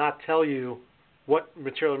provision, but not tell you what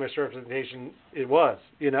material misrepresentation it was,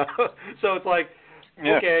 So it's like,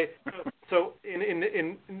 yeah. Okay, so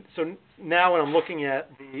so now when I'm looking at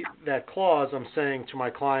that clause, I'm saying to my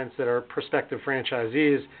clients that are prospective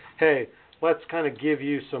franchisees, hey, let's kind of give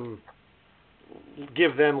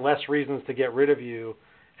them less reasons to get rid of you,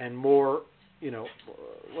 and more,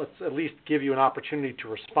 let's at least give you an opportunity to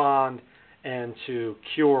respond and to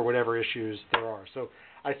cure whatever issues there are. So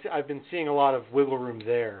I've been seeing a lot of wiggle room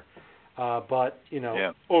there, but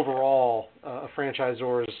overall,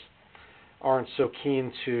 franchisors aren't so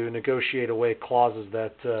keen to negotiate away clauses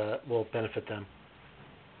that will benefit them.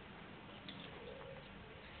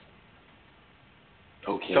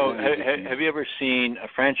 Okay. So have you ever seen a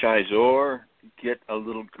franchisor get a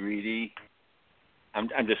little greedy? I'm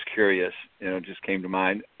just curious. It just came to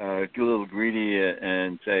mind. Get a little greedy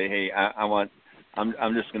and say, hey,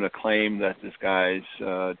 I'm just going to claim that this guy's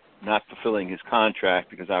not fulfilling his contract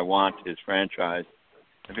because I want his franchise.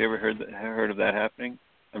 Have you ever heard of that happening?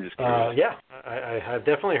 I'm just curious. Yeah, I have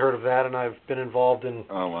definitely heard of that, and I've been involved in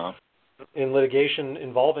litigation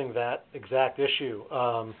involving that exact issue.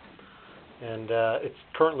 And it's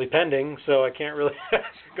currently pending, so I can't really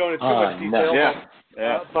go into too much detail.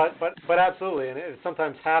 Yeah. But absolutely, and it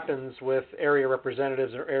sometimes happens with area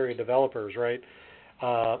representatives or area developers, right?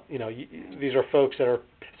 These are folks that are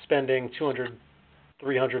spending $200,000,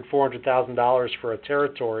 $300,000, $400,000 for a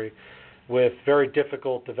territory with very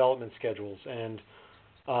difficult development schedules, and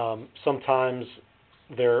sometimes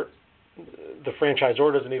the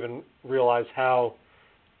franchisor doesn't even realize how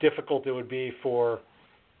difficult it would be for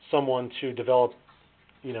someone to develop,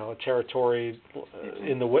 a territory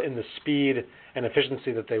in the speed and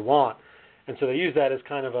efficiency that they want, and so they use that as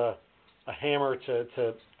kind of a hammer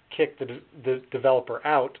to kick the developer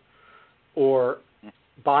out or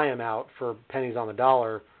buy him out for pennies on the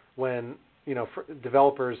dollar. When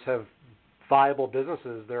developers have viable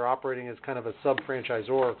businesses, they're operating as kind of a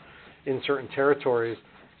sub-franchisor in certain territories,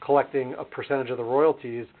 collecting a percentage of the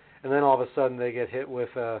royalties, and then all of a sudden they get hit with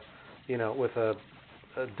a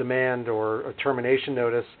demand or a termination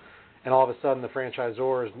notice, and all of a sudden the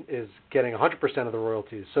franchisor is getting 100% of the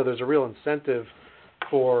royalties. So there's a real incentive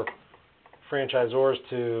for franchisors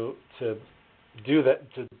to do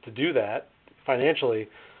that financially,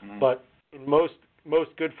 but most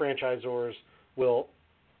good franchisors will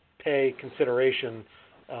pay consideration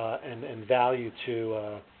and value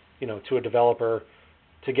to a developer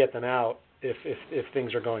to get them out if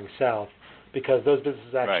things are going south, because those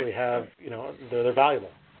businesses actually have they're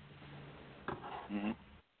valuable. Mm-hmm.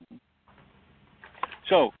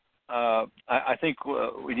 So I think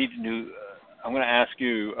we need to I'm going to ask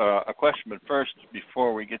you a question, but first,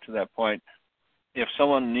 before we get to that point, if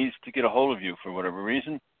someone needs to get a hold of you for whatever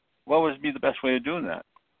reason, what would be the best way of doing that?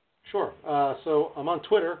 Sure. So I'm on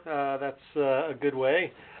Twitter. That's a good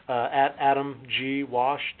way. At Adam G.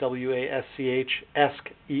 Wasch, WASCH,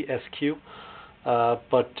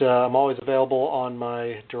 but I'm always available on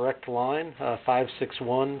my direct line,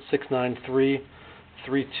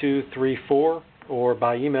 561-693-3234, or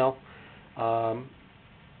by email,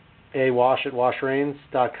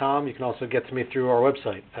 awasch@waschrains.com. You can also get to me through our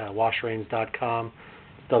website, waschrains.com,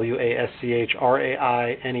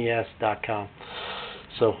 WASCHRAINES.com.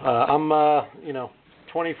 So I'm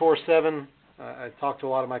 24/7. I talk to a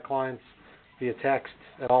lot of my clients via text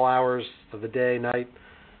at all hours of the day, night.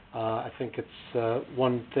 I think it's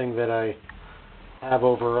one thing that I have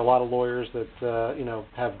over a lot of lawyers that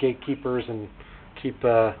have gatekeepers and keep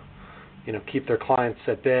their clients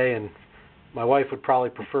at bay. And my wife would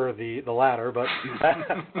probably prefer the latter, but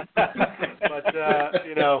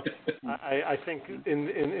I think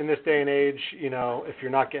in this day and age, if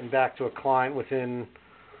you're not getting back to a client within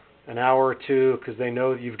an hour or two because they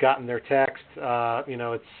know that you've gotten their text,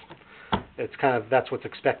 it's kind of, that's what's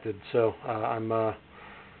expected. So I'm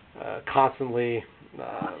constantly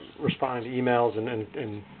responding to emails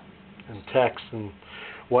and texts and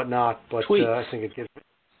whatnot. But I think it gives.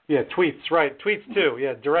 Yeah, tweets, right? Tweets too.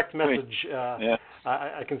 Yeah, direct message. Yeah.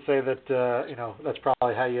 I can say that that's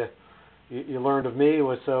probably how you learned of me,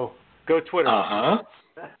 was so go Twitter.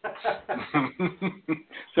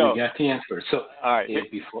 So you got the answer. So all right,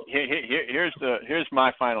 here's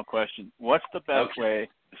my final question. What's the best way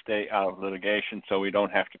to stay out of litigation so we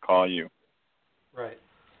don't have to call you? Right.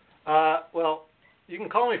 Well, you can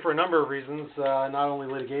call me for a number of reasons. Not only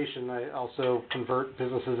litigation, I also convert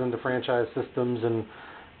businesses into franchise systems and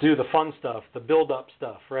do the fun stuff, the build-up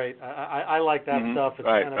stuff. Right. I like that stuff. It's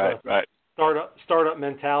kind of a startup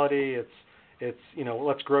mentality. It's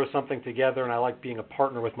let's grow something together, and I like being a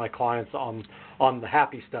partner with my clients on the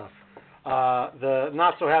happy stuff. The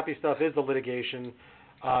not so happy stuff is the litigation,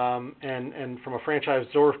 and from a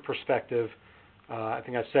franchisor perspective, I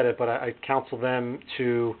think I've said it, but I counsel them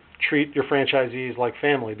to treat your franchisees like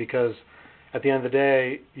family, because at the end of the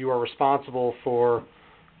day, you are responsible for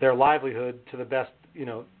their livelihood to the best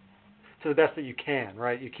that you can.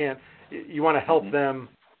 Right? You want to help them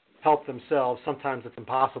help themselves. Sometimes it's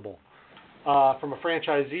impossible. From a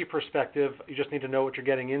franchisee perspective, you just need to know what you're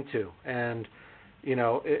getting into. And,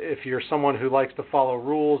 if you're someone who likes to follow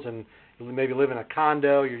rules and you maybe live in a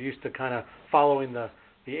condo, you're used to kind of following the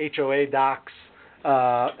HOA docs,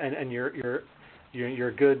 and you're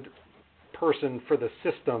a good person for the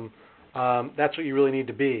system, that's what you really need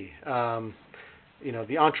to be. The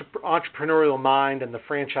entrepreneurial mind and the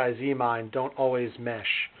franchisee mind don't always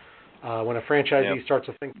mesh. When a franchisee starts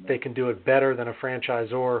to think they can do it better than a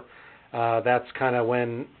franchisor, that's kind of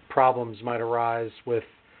when problems might arise with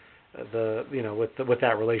with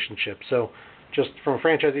that relationship. So, just from a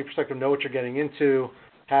franchisee perspective, know what you're getting into.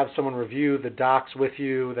 Have someone review the docs with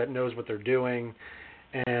you that knows what they're doing,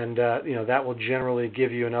 and that will generally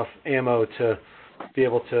give you enough ammo to be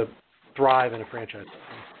able to thrive in a franchise.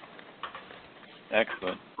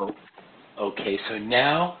 Excellent. Okay, so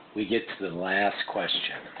now we get to the last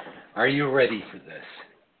question. Are you ready for this?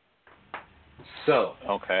 So.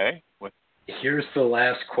 Okay. Here's the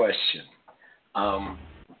last question.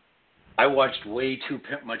 I watched way too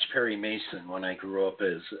much Perry Mason when I grew up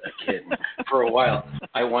as a kid. For a while,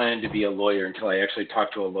 I wanted to be a lawyer until I actually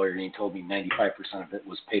talked to a lawyer, and he told me 95% of it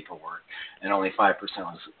was paperwork, and only 5%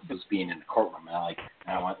 was being in the courtroom. And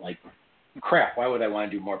I went like, crap, why would I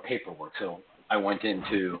want to do more paperwork? So I went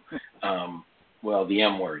into, the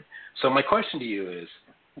M word. So my question to you is,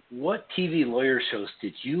 what TV lawyer shows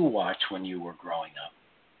did you watch when you were growing up?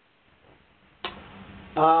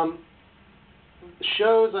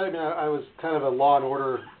 Shows, I was kind of a Law and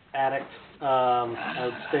Order addict. I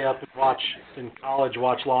would stay up and in college,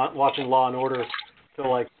 watching Law and Order till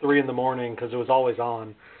like 3 a.m. because it was always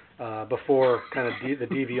on before kind of the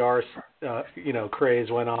DVR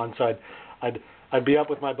craze went on. So I'd be up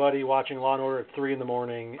with my buddy watching Law and Order at 3 a.m.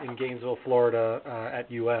 in Gainesville, Florida,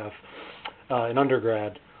 at UF in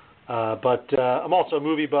undergrad. But I'm also a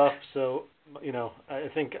movie buff, so I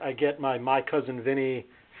think I get my Cousin Vinny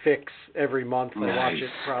fix every month. Nice. I watch it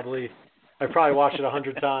I probably watch it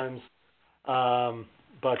 100 times.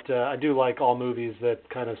 But I do like all movies that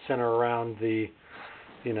kind of center around the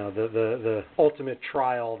ultimate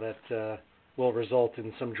trial that will result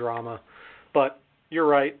in some drama. But you're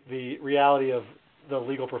right. The reality of the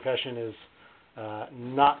legal profession is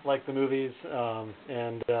not like the movies,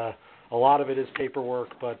 and a lot of it is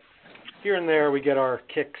paperwork. But here and there we get our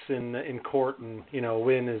kicks in court, and a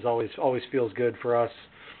win is always feels good for us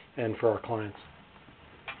and for our clients.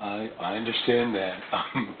 I understand that,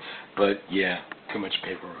 but yeah, too much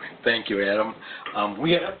paperwork. Thank you, Adam.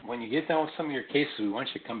 When you get done with some of your cases, we want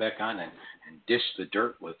you to come back on and dish the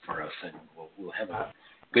dirt for us, and we'll have a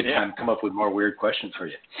good time. Come up with more weird questions for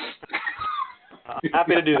you.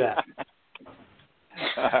 Happy to do that.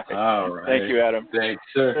 All right. Thank you, Adam. Thanks,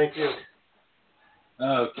 sir. Thank you.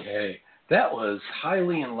 Okay, that was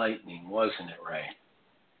highly enlightening, wasn't it, Ray?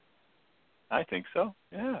 I think so.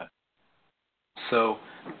 Yeah. So,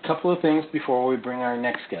 a couple of things before we bring our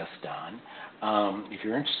next guest on. If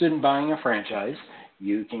you're interested in buying a franchise,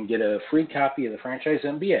 you can get a free copy of the Franchise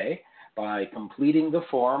MBA by completing the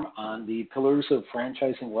form on the Pillars of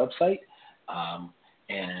Franchising website.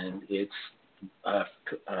 And it's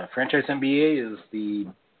Franchise MBA is the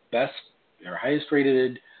best or highest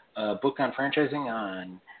rated book on franchising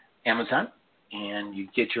on Amazon. And you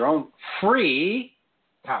get your own free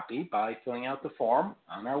copy by filling out the form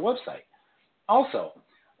on our website. Also,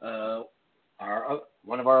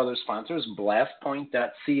 one of our other sponsors,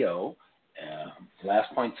 BlastPoint.co.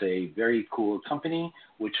 BlastPoint's a very cool company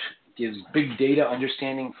which gives big data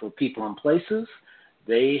understanding for people and places.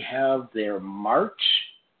 They have their March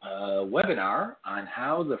webinar on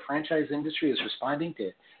how the franchise industry is responding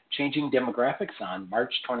to changing demographics on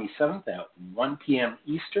March 27th at 1 p.m.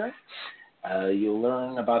 Eastern. You'll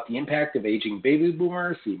learn about the impact of aging baby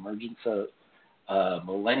boomers, the emergence of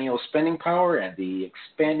millennial spending power, and the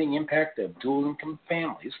expanding impact of dual income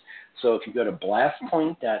families. So if you go to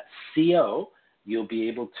blastpoint.co, you'll be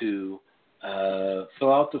able to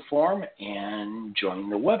fill out the form and join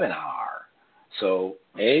the webinar. So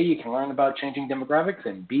A, you can learn about changing demographics,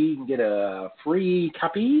 and B, you can get a free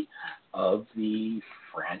copy of the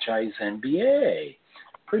Franchise MBA.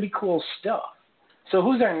 Pretty cool stuff. So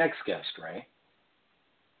who's our next guest, Ray?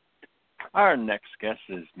 Our next guest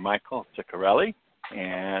is Michael Ciccarelli,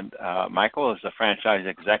 and Michael is a franchise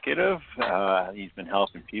executive. He's been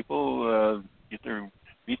helping people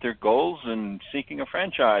meet their goals and seeking a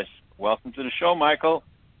franchise. Welcome to the show, Michael.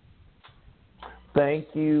 Thank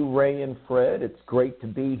you, Ray and Fred. It's great to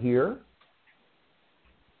be here.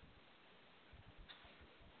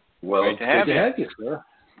 Well, great to have you, sir.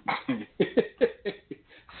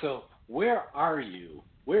 So, where are you?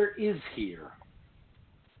 Where is here?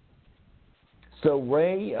 So,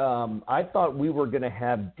 Ray, I thought we were going to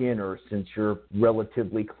have dinner since you're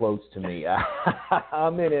relatively close to me.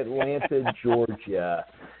 I'm in Atlanta, Georgia.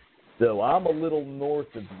 So I'm a little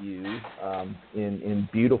north of you in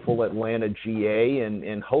beautiful Atlanta, GA,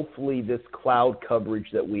 and hopefully this cloud coverage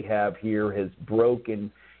that we have here has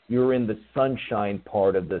broken. You're in the sunshine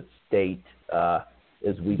part of the state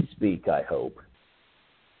as we speak, I hope.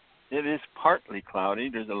 It is partly cloudy.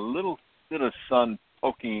 There's a little bit of sun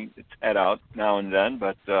poking its head out now and then,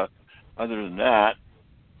 but other than that,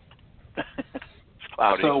 it's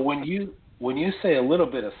cloudy. So when you say a little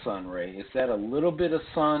bit of sun, Ray, is that a little bit of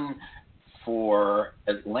sun for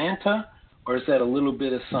Atlanta, or is that a little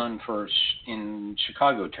bit of sun in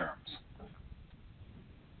Chicago terms?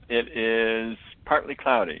 It is partly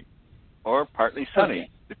cloudy or partly sunny,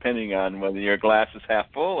 depending on whether your glass is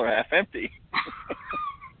half full or half empty.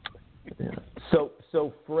 Yeah.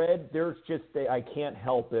 So Fred, there's just I can't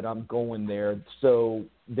help it. I'm going there. So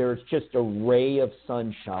there's just a ray of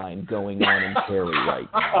sunshine going on in Cary right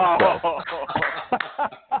now.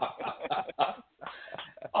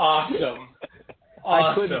 Awesome.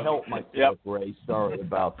 I couldn't help myself, Ray. Sorry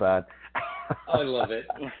about that. I love it.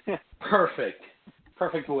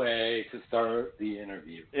 Perfect way to start the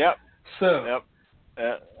interview. Yep. So. Yep.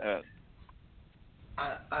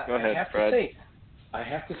 Go ahead, Fred. I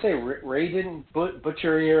have to say, Ray didn't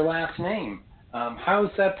butcher your last name. How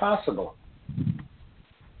is that possible?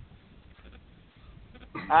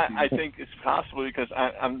 I think it's possible because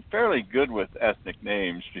I'm fairly good with ethnic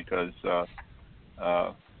names because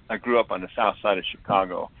I grew up on the south side of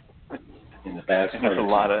Chicago. In the past, there's a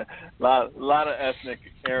lot of ethnic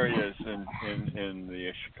areas in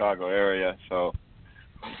the Chicago area. So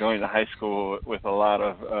going to high school with a lot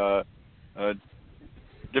of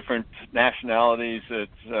different nationalities.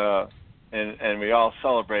 And we all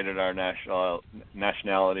celebrated our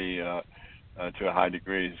nationality to a high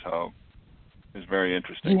degree. So it was very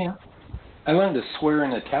interesting. Yeah. I learned to swear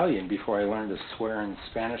in Italian before I learned to swear in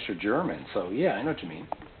Spanish or German. So, yeah, I know what you mean.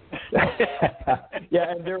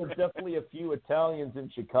 Yeah, and there were definitely a few Italians in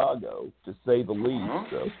Chicago, to say the least.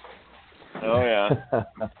 So. Oh, yeah.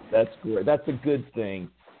 That's great. That's a good thing.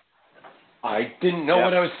 I didn't know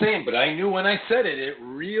what I was saying, but I knew when I said it. It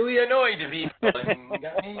really annoyed me.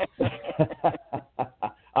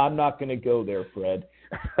 I'm not going to go there, Fred.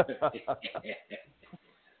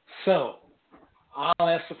 So, I'll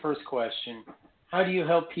ask the first question. How do you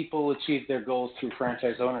help people achieve their goals through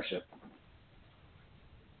franchise ownership?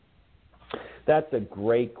 That's a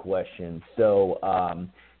great question. So,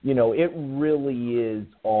 it really is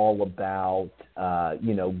all about,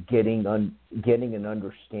 getting an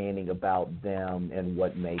understanding about them and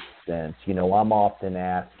what makes sense. I'm often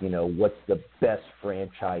asked, what's the best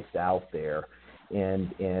franchise out there?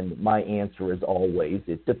 And my answer is always,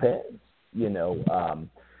 it depends.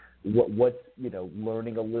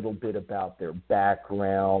 Learning a little bit about their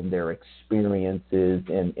background, their experiences,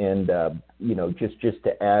 and just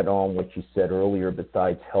to add on what you said earlier,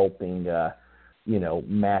 besides helping,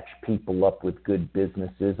 match people up with good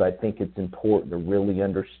businesses, I think it's important to really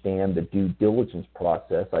understand the due diligence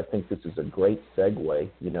process. I think this is a great segue,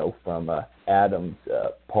 from Adam's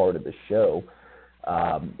part of the show.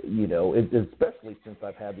 Especially since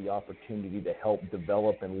I've had the opportunity to help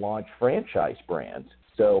develop and launch franchise brands.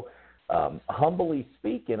 So, humbly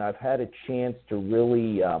speaking, I've had a chance to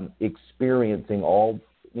really experience all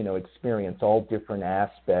different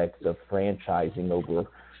aspects of franchising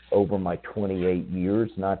over my 28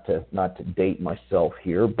 years. Not to date myself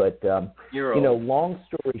here, but long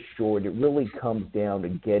story short, it really comes down to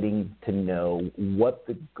getting to know what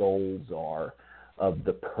the goals are of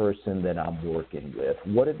the person that I'm working with.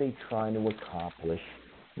 What are they trying to accomplish?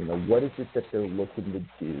 What is it that they're looking to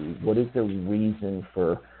do? What is their reason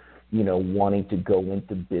for, wanting to go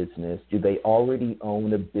into business? Do they already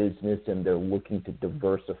own a business and they're looking to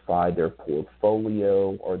diversify their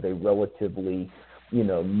portfolio? Are they relatively,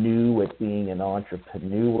 new at being an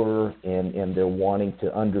entrepreneur and they're wanting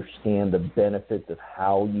to understand the benefits of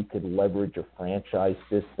how you could leverage a franchise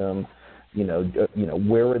system?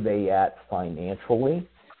 Where are they at financially,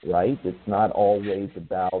 right? It's not always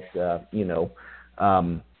about,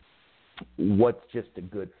 what's just a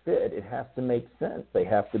good fit. It has to make sense. They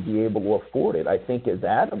have to be able to afford it. I think, as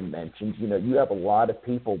Adam mentioned, you have a lot of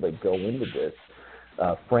people that go into this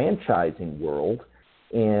franchising world,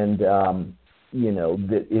 and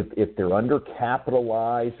that if they're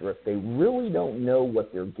undercapitalized or if they really don't know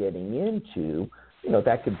what they're getting into,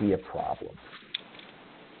 that could be a problem.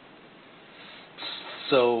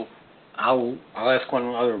 So I'll ask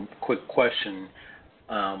one other quick question,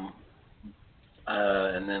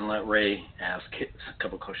 and then let Ray ask a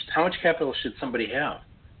couple questions. How much capital should somebody have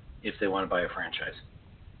if they want to buy a franchise?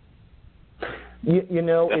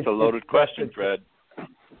 That's a loaded question, Fred.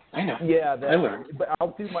 I know. Yeah, but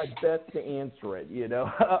I'll do my best to answer it.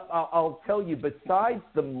 I'll tell you. Besides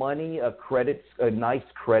the money, a nice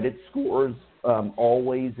credit score is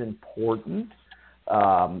always important.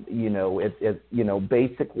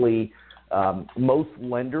 Basically, most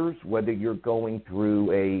lenders, whether you're going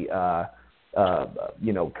through a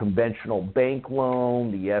conventional bank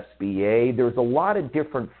loan, the SBA, there's a lot of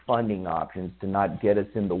different funding options, to not get us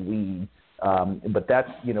in the weeds. But that's,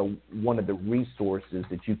 one of the resources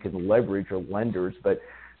that you can leverage, or lenders. But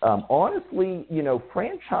honestly,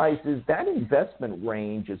 franchises, that investment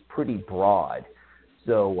range is pretty broad.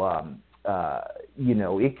 So,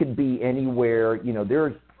 it could be anywhere.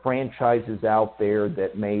 There's franchises out there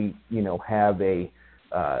that may, have a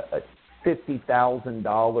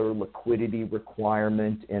 $50,000 liquidity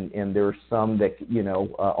requirement, and there's some that,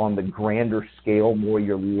 on the grander scale, more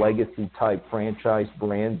your legacy type franchise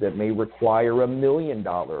brands that may require $1 million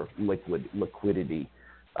liquidity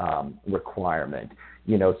requirement.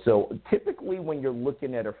 So typically when you're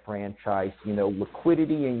looking at a franchise,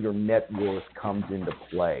 liquidity and your net worth comes into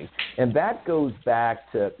play, and that goes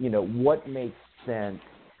back to, what makes sense,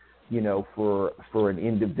 for an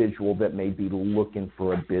individual that may be looking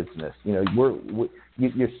for a business.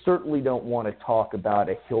 You certainly don't want to talk about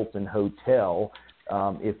a Hilton hotel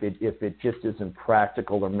if it just isn't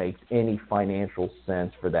practical or makes any financial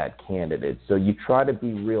sense for that candidate. So you try to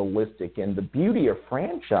be realistic. And the beauty of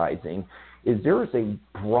franchising is there is a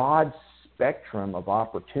broad spectrum of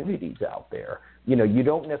opportunities out there. You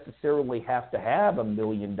don't necessarily have to have $1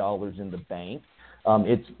 million in the bank.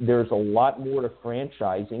 There's a lot more to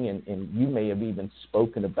franchising, and you may have even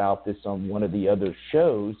spoken about this on one of the other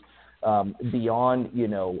shows, beyond,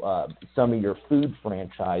 some of your food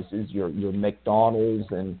franchises, your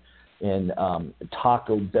McDonald's and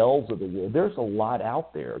Taco Bells of the world. There's a lot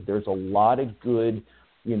out there. There's a lot of good,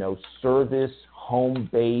 service,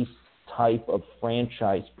 home-based type of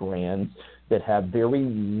franchise brands that have very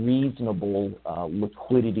reasonable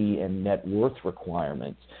liquidity and net worth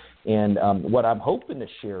requirements. And what I'm hoping to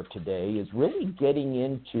share today is really getting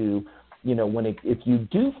into, if you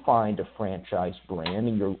do find a franchise brand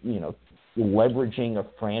and you're, leveraging a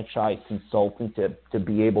franchise consultant to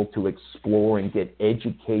be able to explore and get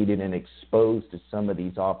educated and exposed to some of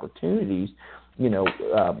these opportunities,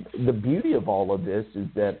 the beauty of all of this is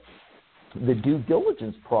that the due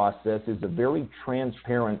diligence process is a very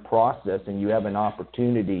transparent process, and you have an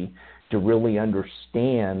opportunity to really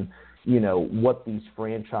understand, what these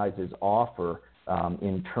franchises offer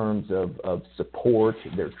in terms of support,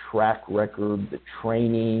 their track record, the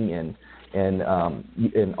training, and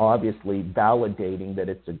obviously validating that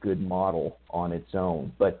it's a good model on its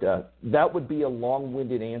own. But that would be a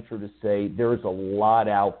long-winded answer to say there's a lot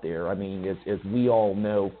out there. I mean, as we all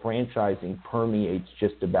know, franchising permeates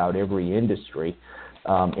just about every industry,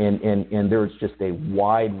 and there's just a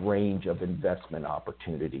wide range of investment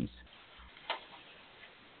opportunities.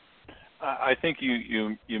 I think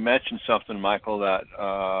you mentioned something, Michael, that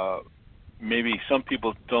maybe some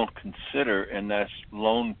people don't consider, and that's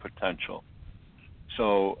loan potential.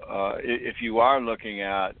 So if you are looking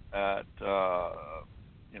at how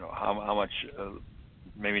much,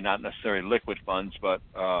 maybe not necessarily liquid funds, but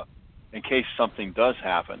in case something does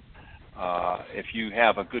happen, if you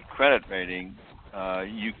have a good credit rating,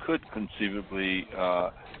 you could conceivably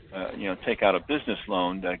take out a business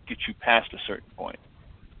loan that gets you past a certain point.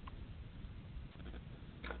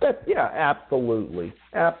 Yeah, absolutely.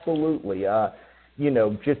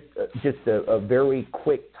 Just a very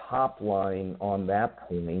quick top line on that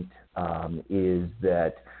point is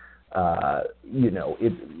that,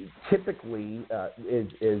 it typically,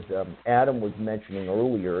 as Adam was mentioning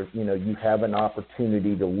earlier, you have an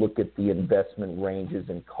opportunity to look at the investment ranges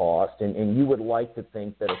and cost, and you would like to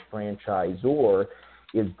think that a franchisor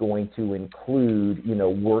is going to include,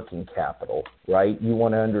 working capital, right? You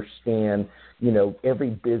want to understand, every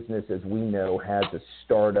business, as we know, has a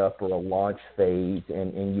startup or a launch phase,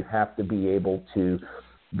 and you have to be able to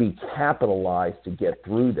be capitalized to get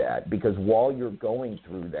through that, because while you're going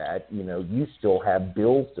through that, you still have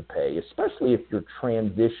bills to pay, especially if you're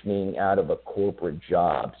transitioning out of a corporate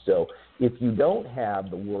job. So if you don't have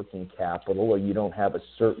the working capital, or you don't have a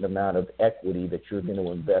certain amount of equity that you're going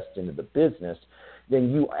to invest into the business, then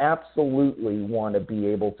you absolutely want to be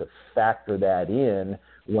able to factor that in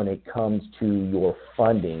when it comes to your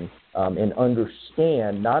funding, and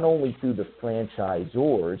understand not only through the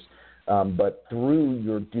franchisors, but through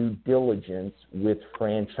your due diligence with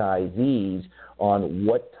franchisees on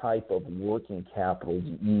what type of working capital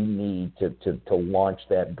you need to launch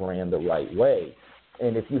that brand the right way.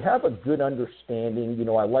 And if you have a good understanding,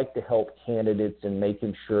 I like to help candidates in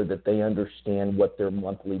making sure that they understand what their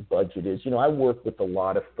monthly budget is. I work with a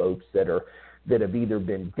lot of folks that have either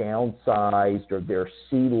been downsized, or they're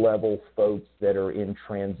C-level folks that are in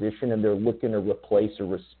transition and they're looking to replace a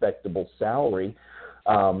respectable salary.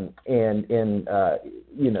 And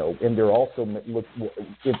they're also,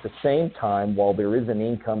 at the same time, while there is an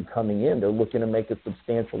income coming in, they're looking to make a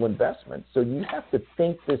substantial investment. So you have to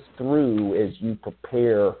think this through as you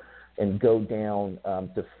prepare and go down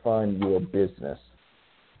to fund your business.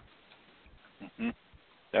 Mm-hmm.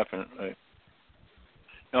 Definitely.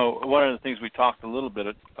 One of the things we talked a little bit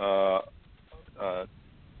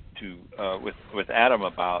with Adam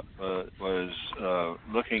about was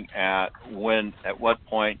looking at at what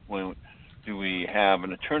point when do we have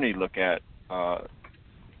an attorney look at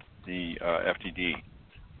the FDD.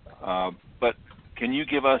 But can you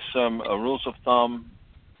give us some rules of thumb,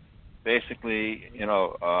 basically,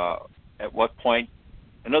 at what point?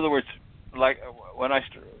 In other words, like when I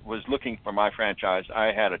was looking for my franchise,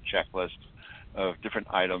 I had a checklist of different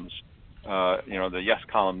items, the yes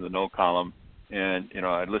column, the no column, and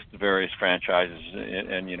I list the various franchises,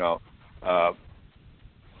 and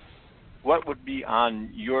what would be on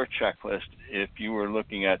your checklist if you were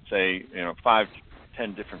looking at, say, 5 to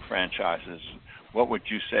 10 different franchises? What would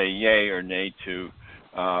you say yay or nay to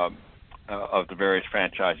of the various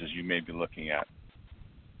franchises you may be looking at?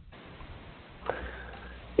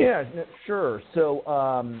 Yeah, sure. So,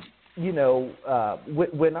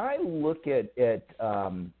 when I look at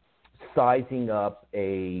sizing up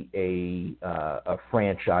a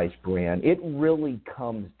franchise brand, it really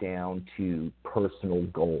comes down to personal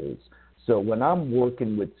goals. So when I'm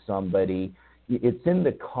working with somebody, it's in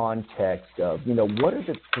the context of, what are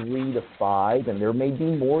the 3 to 5, and there may be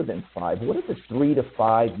more than 5, what are the 3 to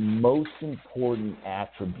 5 most important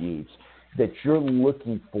attributes that you're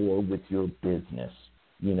looking for with your business,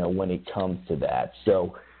 when it comes to that.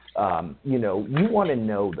 So, you want to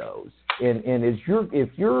know those. And if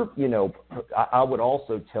you're, I would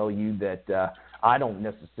also tell you that I don't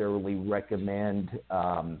necessarily recommend,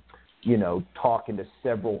 talking to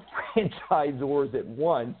several franchisors at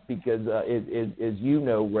once, because as you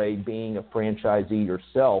know, Ray, being a franchisee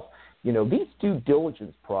yourself, These due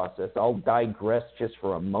diligence process, I'll digress just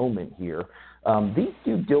for a moment here. These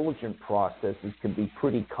due diligence processes can be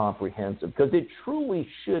pretty comprehensive because it truly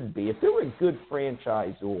should be. If they're a good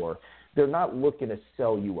franchisor, they're not looking to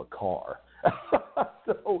sell you a car.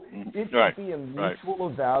 So it should be a mutual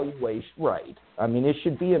evaluation. Right. I mean, it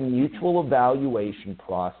should be a mutual evaluation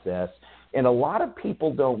process. And a lot of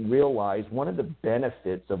people don't realize one of the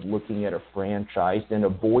benefits of looking at a franchise and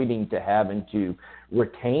avoiding to having to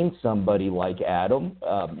retain somebody like Adam,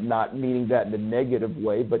 not meaning that in a negative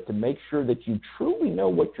way, but to make sure that you truly know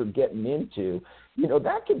what you're getting into,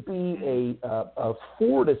 that could be a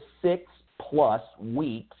 4 to 6 plus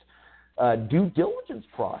weeks due diligence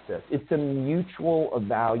process. It's a mutual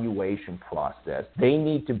evaluation process. They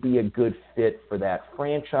need to be a good fit for that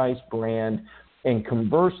franchise brand. And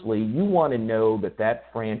conversely, you want to know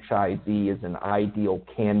that franchisee is an ideal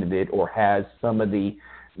candidate or has some of the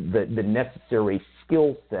necessary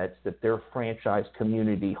skill sets that their franchise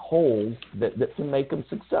community holds that to make them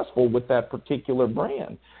successful with that particular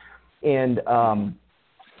brand. And,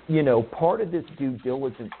 part of this due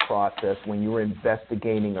diligence process when you're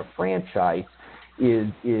investigating a franchise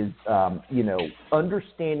is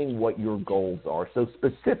understanding what your goals are. So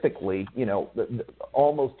specifically,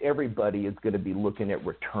 almost everybody is going to be looking at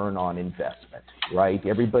return on investment, right?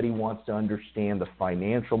 Everybody wants to understand the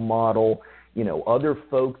financial model. Other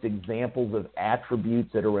folks, examples of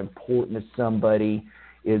attributes that are important to somebody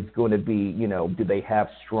is going to be, do they have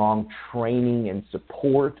strong training and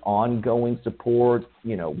support, ongoing support,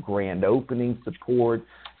 grand opening support?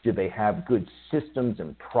 Do they have good systems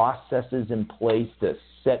and processes in place to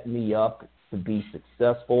set me up to be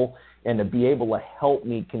successful and to be able to help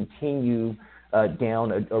me continue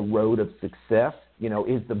down a road of success?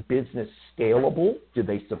 Is the business scalable? Do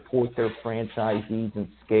they support their franchisees in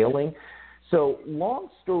scaling? So long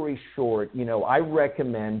story short, I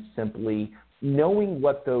recommend simply knowing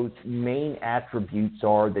what those main attributes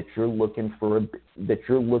are that you're looking for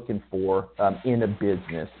in a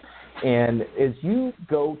business. And as you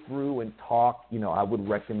go through and talk, I would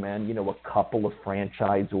recommend, a couple of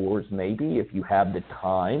franchisors maybe if you have the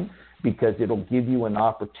time, because it'll give you an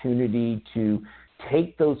opportunity to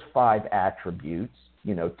take those 5 attributes,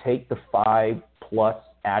 take the 5 plus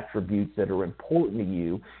attributes that are important to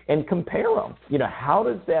you and compare them. How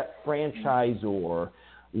does that franchisor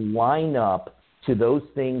line up to those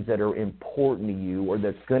things that are important to you or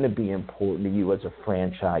that's going to be important to you as a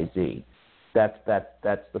franchisee? That's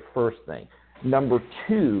the first thing. Number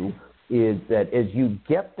 2 is that as you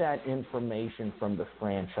get that information from the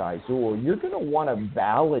franchisor, you're going to want to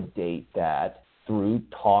validate that through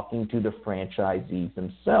talking to the franchisees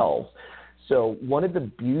themselves. So one of the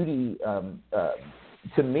beauty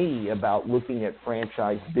to me about looking at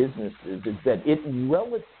franchise businesses is that it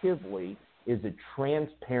relatively is a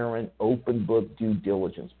transparent, open book due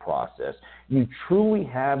diligence process. You truly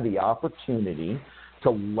have the opportunity to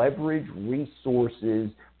leverage resources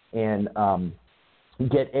and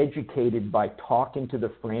get educated by talking to the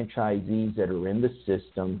franchisees that are in the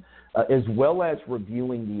system, as well as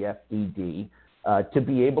reviewing the FDD to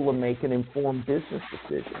be able to make an informed business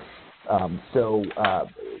decision. So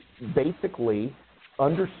basically,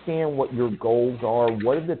 understand what your goals are.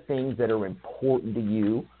 What are the things that are important to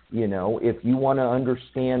you? If you want to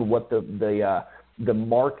understand what the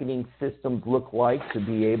marketing systems look like to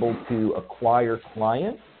be able to acquire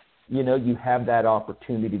clients, you have that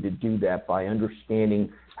opportunity to do that by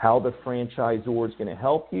understanding how the franchisor is going to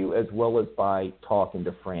help you, as well as by talking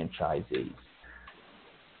to franchisees.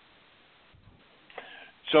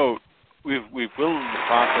 So we've whittled the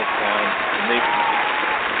process down to maybe.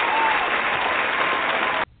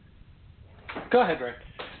 Go ahead, Ray.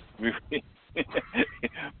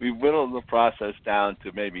 We've whittled the process down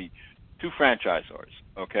to maybe 2 franchisors.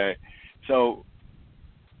 Okay, so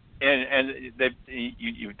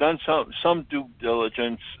you've done some due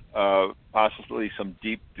diligence, possibly some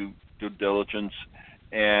deep due diligence,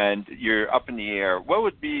 and you're up in the air. What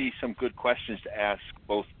would be some good questions to ask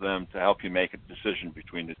both of them to help you make a decision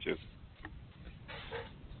between the 2?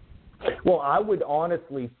 Well, I would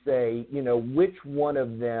honestly say, which one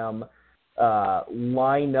of them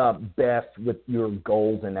line up best with your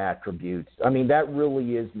goals and attributes. I mean, that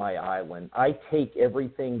really is my island. I take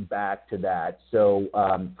everything back to that. So,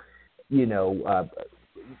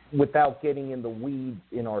 without getting in the weeds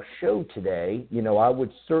in our show today, I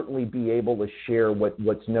would certainly be able to share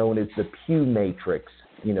what's known as the Pew Matrix,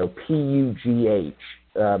 PUGH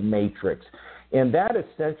matrix. And that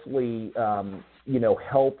essentially,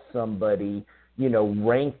 helps somebody,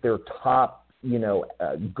 rank their top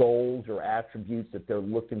goals or attributes that they're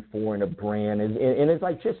looking for in a brand. And as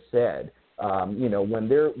I just said, When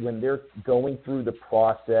they're going through the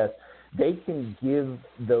process, they can give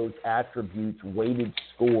those attributes weighted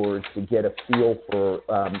scores to get a feel for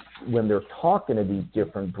when they're talking to these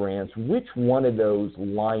different brands, which one of those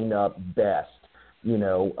line up best,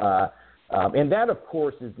 and that, of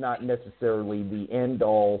course, is not necessarily the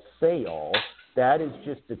end-all, say-all. That is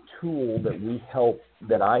just a tool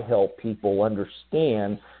that I help people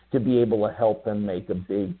understand to be able to help them make an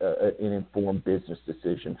informed business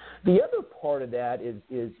decision. The other part of that is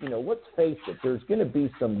let's face it, there's going to be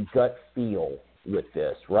some gut feel with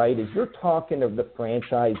this, right? As you're talking of the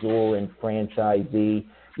franchisor and franchisee,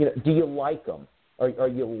 do you like them? Are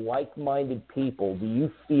you like-minded people? Do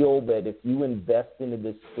you feel that if you invest into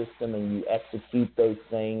this system and you execute those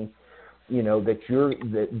things,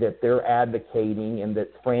 that they're advocating and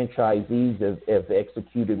that franchisees have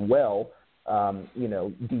executed well? Do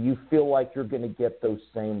you feel like you're going to get those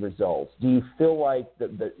same results? Do you feel like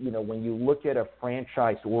that when you look at a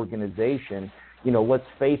franchise organization, let's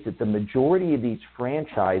face it, the majority of these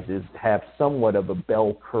franchises have somewhat of a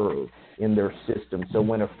bell curve in their system. So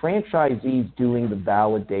when a franchisee is doing the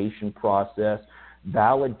validation process,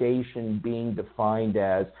 validation being defined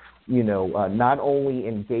as, not only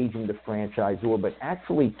engaging the franchisor, but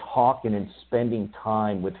actually talking and spending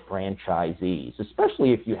time with franchisees,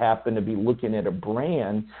 especially if you happen to be looking at a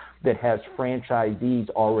brand that has franchisees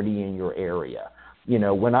already in your area.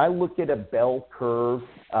 When I look at a bell curve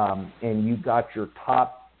and you got your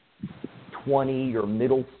top 20, your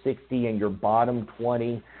middle 60, and your bottom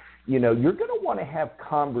 20, you're going to want to have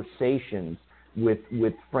conversations with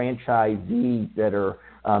franchisees that are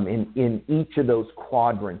in each of those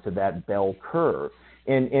quadrants of that bell curve,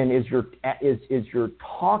 and as you're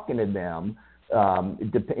talking to them,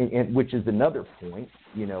 which is another point.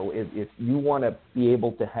 If you want to be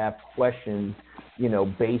able to have questions,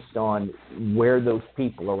 based on where those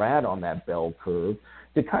people are at on that bell curve,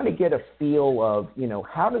 to kind of get a feel of,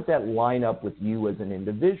 how does that line up with you as an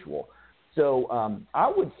individual. So I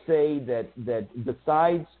would say that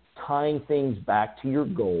besides tying things back to your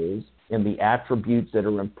goals and the attributes that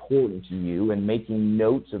are important to you and making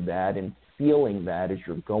notes of that and feeling that as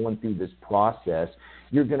you're going through this process,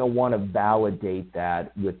 you're going to want to validate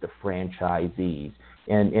that with the franchisees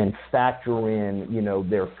and factor in,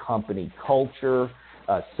 their company culture,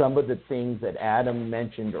 some of the things that Adam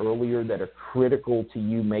mentioned earlier that are critical to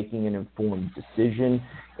you making an informed decision,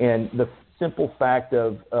 and the simple fact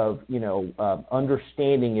of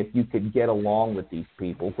understanding if you could get along with these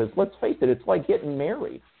people. Because let's face it, it's like getting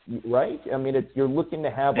married, right? I mean, you're looking to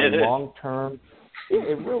have a long-term.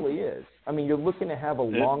 It really is. I mean, you're looking to have a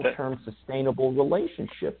long-term sustainable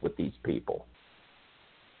relationship with these people.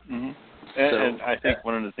 Mm-hmm. And I think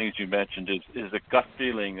one of the things you mentioned is the gut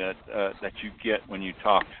feeling that you get when you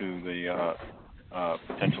talk to the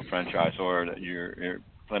potential franchisor that you're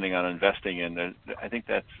planning on investing in. I think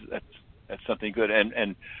that's something good,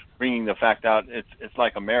 and bringing the fact out, it's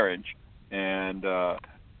like a marriage, and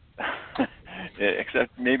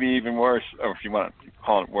except maybe even worse, or if you want to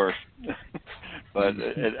call it worse, but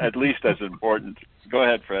at least as important. Go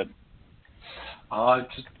ahead, Fred.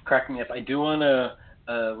 Just cracking me up. I do want to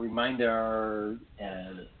remind our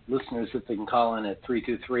listeners that they can call in at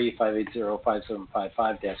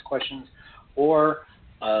 323-580-5755 to ask questions, or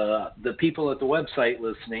the people at the website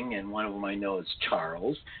listening, and one of them I know is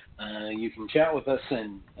Charles. You can chat with us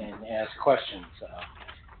and ask questions.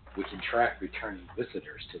 We can track returning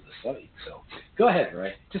visitors to the site. So go ahead,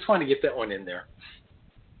 Ray. Just want to get that one in there.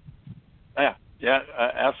 Yeah,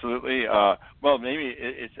 absolutely. Well, maybe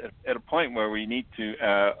it's at a point where we need to,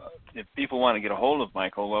 if people want to get a hold of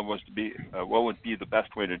Michael, what would be the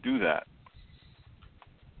best way to do that?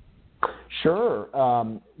 Sure.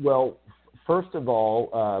 Well, first of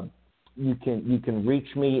all, you can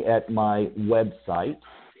reach me at my website,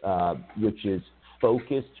 which is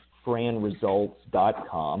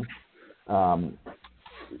focusedfranresults.com.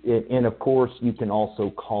 And of course, you can also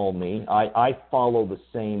call me. I follow the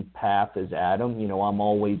same path as Adam. I'm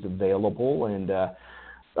always available, and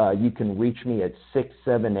you can reach me at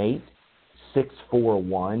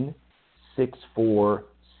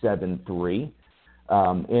 678-641-6473.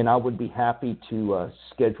 And I would be happy to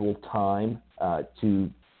schedule time to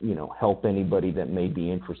help anybody that may be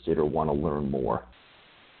interested or want to learn more.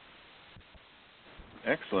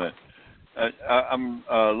 Excellent. I'm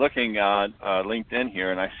looking on LinkedIn here,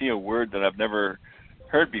 and I see a word that I've never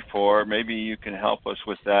heard before. Maybe you can help us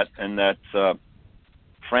with that, and that's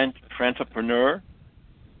Frantpreneur.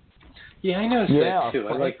 Yeah, I noticed that too.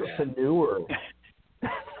 I like that. Frantpreneur.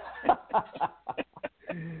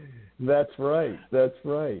 That's right.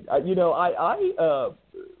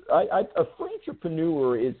 a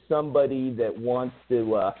entrepreneur is somebody that wants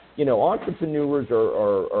to, entrepreneurs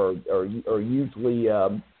are usually,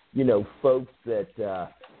 folks that,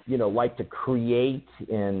 like to create,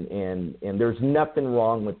 and there's nothing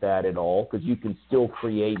wrong with that at all, because you can still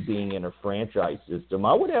create being in a franchise system.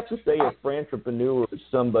 I would have to say a entrepreneur is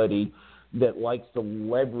somebody that likes to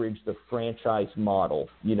leverage the franchise model,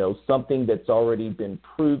 something that's already been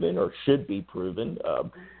proven or should be proven,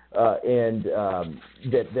 and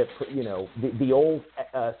the old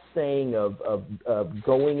saying of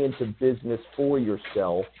going into business for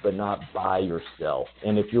yourself but not by yourself.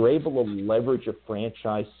 And if you're able to leverage a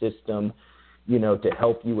franchise system, to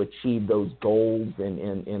help you achieve those goals,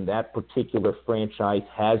 and that particular franchise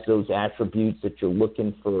has those attributes that you're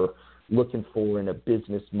looking for in a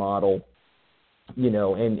business model,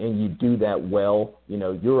 and you do that well,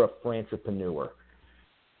 you're a frantrepreneur.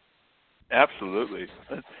 Absolutely.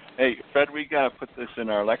 Hey, Fred, we got to put this in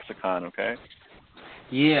our lexicon, okay?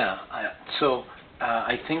 Yeah. So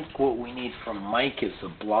I think what we need from Mike is a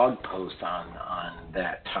blog post on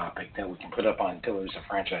that topic that we can put up on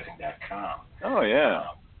pillarsofranchising.com. Oh, yeah.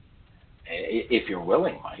 If you're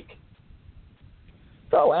willing, Mike.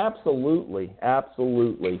 Oh, absolutely.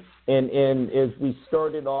 And as we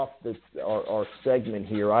started off our segment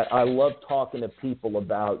here, I love talking to people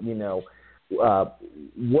about,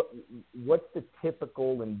 what's the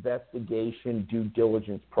typical investigation due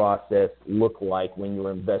diligence process look like when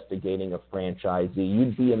you're investigating a franchisee?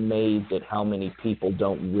 You'd be amazed at how many people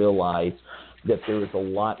don't realize that there is a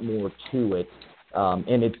lot more to it.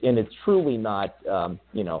 And it's truly not,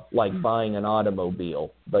 like buying an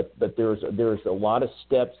automobile, but there's a lot of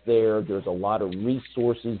steps there. There's a lot of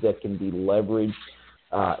resources that can be leveraged,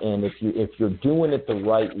 and if you're doing it the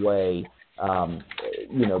right way,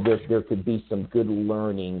 there could be some good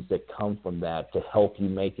learnings that come from that to help you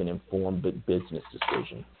make an informed business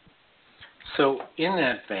decision. So in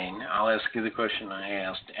that vein, I'll ask you the question I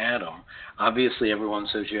asked Adam. Obviously, everyone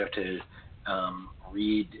says you have to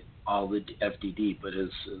read all the FDD, but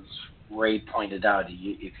as Ray pointed out,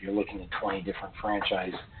 if you're looking at 20 different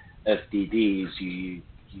franchise FDDs, you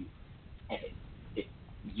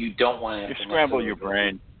don't want to have to scramble your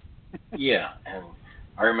brain. Yeah, and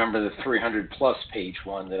I remember the 300-plus page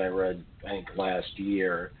one that I read, I think, last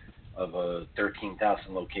year of a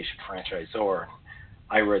 13,000 location franchisor.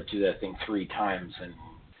 I read through that thing 3 times, and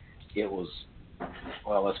it was,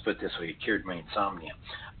 well, let's put it this way, it cured my insomnia.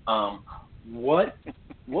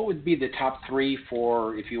 What would be the top 3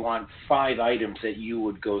 for, if you want 5 items that you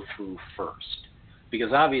would go through first?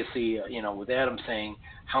 Because obviously, with Adam saying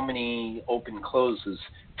how many open closes,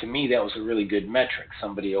 to me that was a really good metric.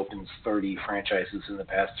 Somebody opens 30 franchises in the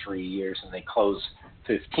past 3 years and they close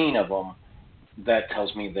 15 of them. That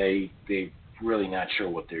tells me they're really not sure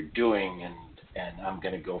what they're doing, and I'm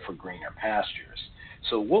going to go for greener pastures.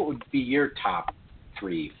 So what would be your top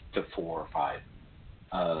 3 to 4 or 5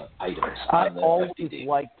 items on the FDD?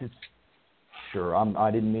 Sure,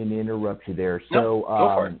 I didn't mean to interrupt you there. No,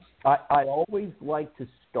 go for it. I always like to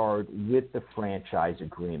start with the franchise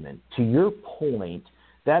agreement. To your point,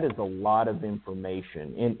 that is a lot of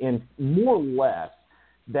information. And more or less,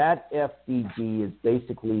 that FDD is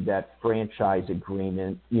basically that franchise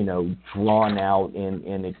agreement, drawn out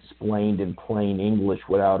and explained in plain English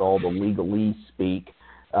without all the legalese speak,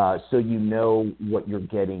 so you know what you're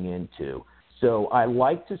getting into. So I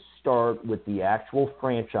like to start with the actual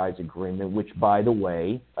franchise agreement, which, by the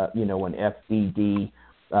way, an FDD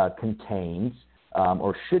contains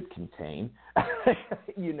or should contain.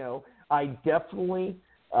 I definitely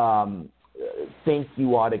think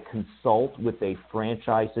you ought to consult with a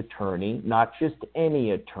franchise attorney, not just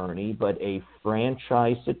any attorney, but a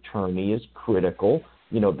franchise attorney is critical.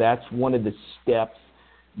 That's one of the steps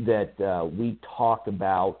that we talk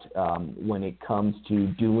about when it comes to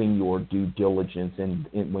doing your due diligence and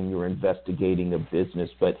when you're investigating a business.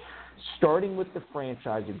 But starting with the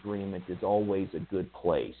franchise agreement is always a good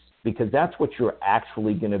place, because that's what you're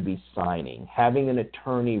actually going to be signing. Having an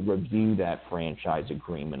attorney review that franchise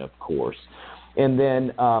agreement, of course. And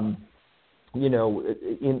then,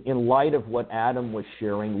 in light of what Adam was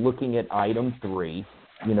sharing, looking at item 3,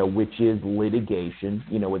 which is litigation.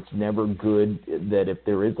 It's never good that if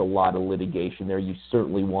there is a lot of litigation there, you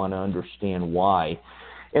certainly want to understand why.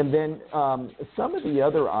 And then some of the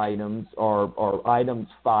other items are items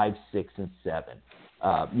 5, 6, and 7.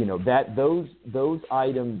 Those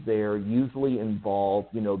items there usually involve,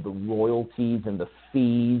 the royalties and the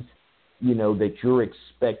fees, that you're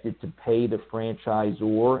expected to pay the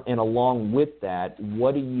franchisor. And along with that,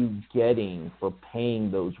 what are you getting for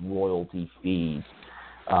paying those royalty fees?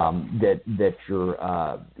 that you're,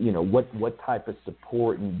 what type of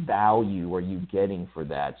support and value are you getting for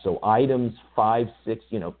that? So items 5, 6,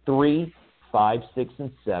 3, 5, 6,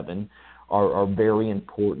 and 7 are very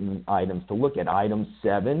important items to look at. Item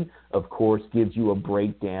 7, of course, gives you a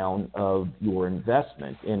breakdown of your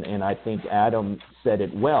investment. And I think Adam said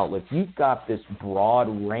it well. If you've got this broad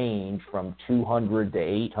range from 200 to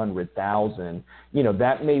 800,000,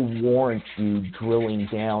 that may warrant you drilling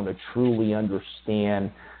down to truly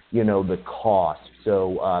understand, the cost.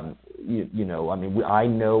 So, I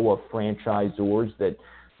know of franchisors that,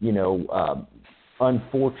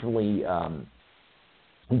 unfortunately,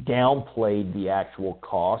 downplayed the actual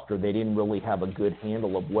cost, or they didn't really have a good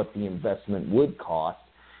handle of what the investment would cost.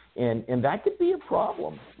 And that could be a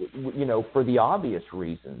problem, for the obvious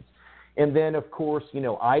reasons. And then, of course,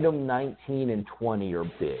 item 19 and 20 are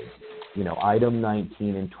big. Item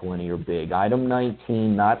 19 and 20 are big. Item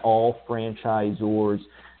 19, not all franchisors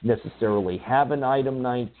necessarily have an item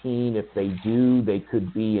 19. If they do, they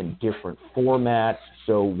could be in different formats.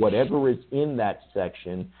 So whatever is in that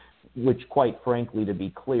section, which quite frankly, to be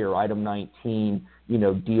clear, item 19,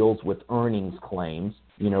 deals with earnings claims,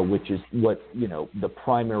 which is what, the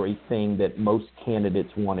primary thing that most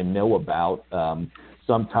candidates want to know about,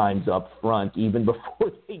 sometimes up front, even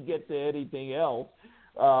before they get to anything else.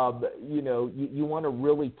 You want to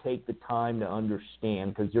really take the time to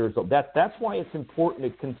understand, because that's why it's important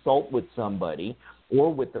to consult with somebody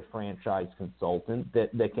or with the franchise consultant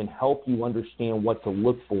that can help you understand what to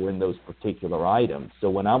look for in those particular items. So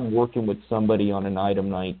when I'm working with somebody on an item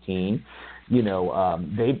 19,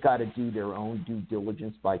 they've got to do their own due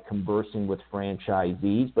diligence by conversing with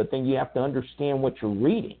franchisees, but then you have to understand what you're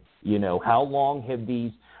reading. How long have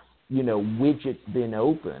these, widgets been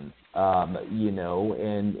open?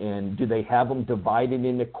 And do they have them divided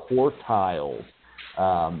into quartiles,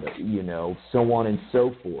 so on and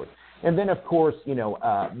so forth. And then, of course,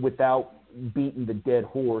 without beating the dead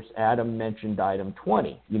horse, Adam mentioned item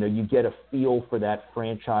 20. You get a feel for that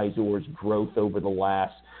franchisor's growth over the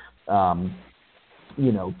last, 3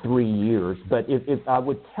 years. But if I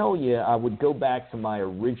would tell you, I would go back to my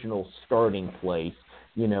original starting place.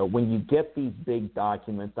 When you get these big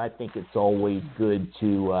documents, I think it's always good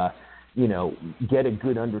to, get a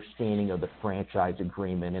good understanding of the franchise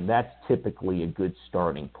agreement, and that's typically a good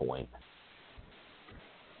starting point.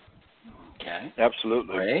 Okay.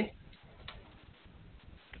 Absolutely. Ray?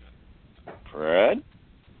 Fred?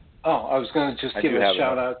 Oh, I was going to just give a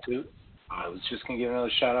shout out to. I was just going to give another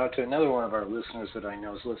shout out to another one of our listeners that I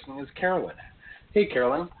know is listening, is Carolyn. Hey,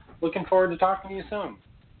 Carolyn. Looking forward to talking to you soon.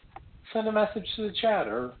 Send a message to the chat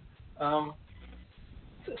or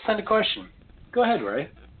send a question. Go ahead, Ray.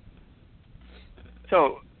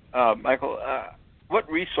 So, Michael, what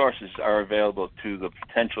resources are available to the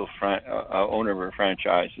potential owner of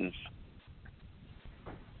franchises?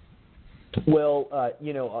 Well,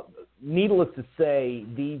 needless to say,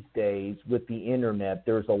 these days with the internet,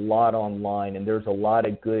 there's a lot online, and there's a lot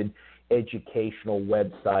of good educational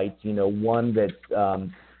websites. One that,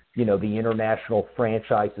 the International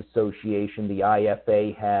Franchise Association, the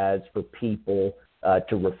IFA, has for people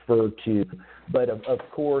to refer to. But of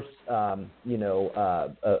course, a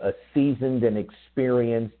seasoned and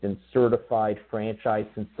experienced and certified franchise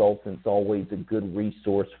consultant's always a good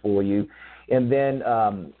resource for you. And then,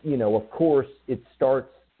 of course, it starts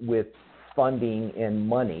with funding and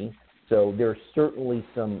money. So there's certainly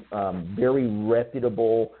some very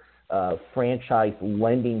reputable franchise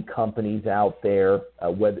lending companies out there,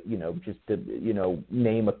 whether, just to,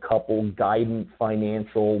 name a couple: Guidant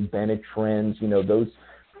Financial, Benetrends, those,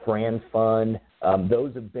 Fran Fund,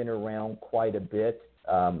 those have been around quite a bit.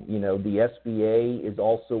 The SBA is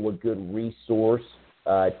also a good resource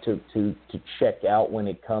to check out when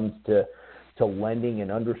it comes to lending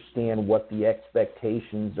and understand what the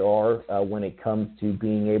expectations are when it comes to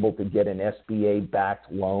being able to get an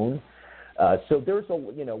SBA-backed loan. So there's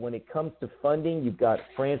when it comes to funding, you've got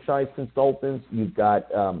franchise consultants, you've got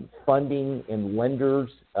funding and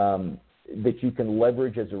lenders that you can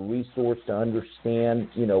leverage as a resource to understand,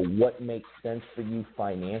 what makes sense for you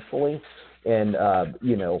financially. And,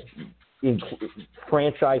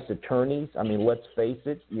 franchise attorneys, let's face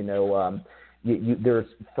it, there's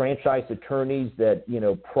franchise attorneys that,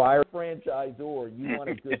 prior franchisor, you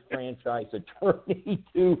want a good franchise attorney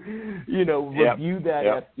to, review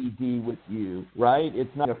that FDD with you, right?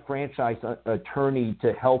 It's not a franchise attorney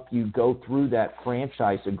to help you go through that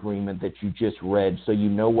franchise agreement that you just read, so you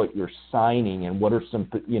know what you're signing and what are some,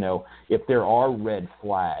 if there are red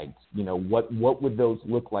flags, what would those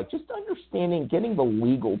look like? Just understanding, getting the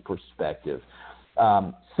legal perspective.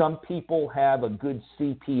 Some people have a good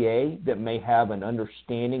CPA that may have an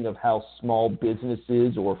understanding of how small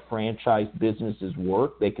businesses or franchise businesses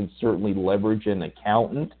work. They can certainly leverage an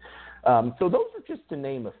accountant. So those are just to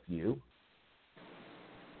name a few.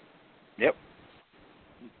 Yep.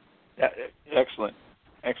 Excellent.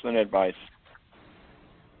 Excellent advice.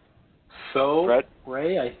 So, Fred?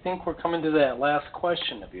 Ray, I think we're coming to that last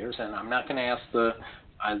question of yours, and I'm not going to ask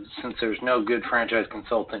since there's no good franchise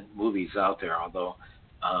consultant movies out there, although,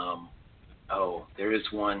 there is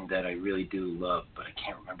one that I really do love, but I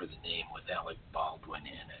can't remember the name, with Alec Baldwin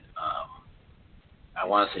in it. I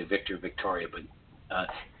want to say Victor Victoria, but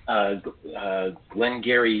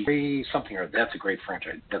Glengarry something, or that's a great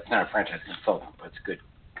franchise. That's not a franchise consultant, but it's a good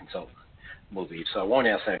consultant movie. So I won't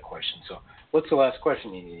ask that question. So what's the last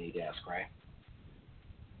question you need to ask, Ray?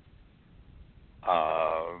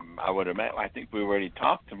 I think we already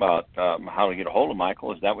talked about how to get a hold of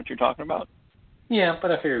Michael. Is that what you're talking about? Yeah,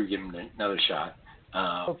 but I figured we'd give him another shot.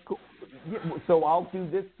 So I'll do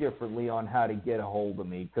this differently on how to get a hold of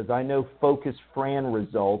me, because I know Focus Fran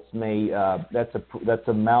results that's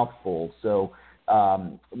a mouthful. So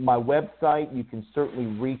my website, you can certainly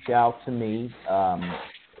reach out to me.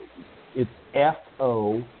 It's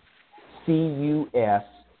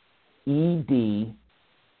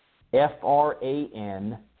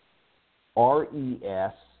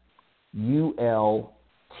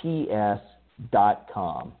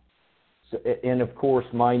So, and of course,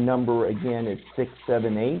 my number again is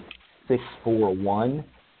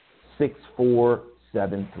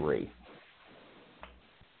 678-641-6473.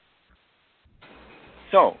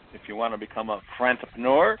 So, if you want to become a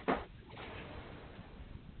frantrepreneur,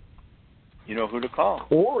 you know who to call.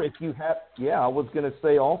 Or if you have, I was going to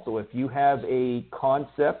say also, if you have a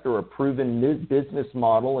concept or a proven business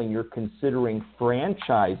model and you're considering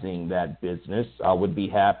franchising that business, I would be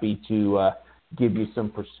happy to give you some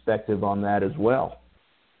perspective on that as well.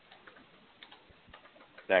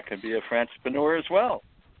 That could be a frantrepreneur as well.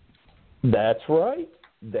 That's right.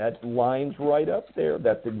 That line's right up there.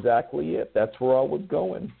 That's exactly it. That's where I was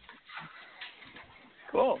going.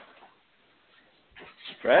 Cool.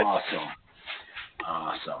 Fred? Awesome.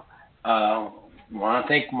 I want to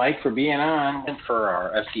thank Mike for being on and for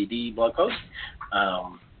our FCD blog post.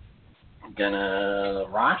 Gonna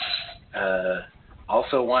rock.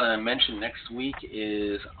 Also want to mention next week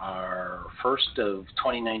is our first of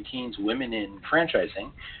 2019's Women in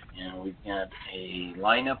Franchising, and we've got a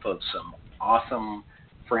lineup of some awesome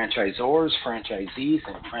franchisors, franchisees,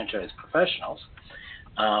 and franchise professionals.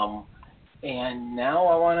 And now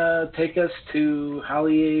I want to take us to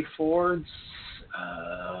Holly A. Ford's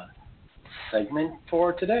segment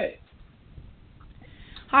for today.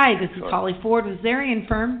 Hi, this is Holly Ford with Zarian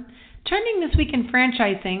Firm. Trending this week in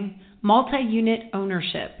franchising, multi-unit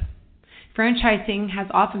ownership. Franchising has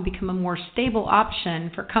often become a more stable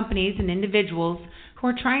option for companies and individuals who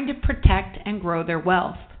are trying to protect and grow their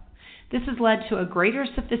wealth. This has led to a greater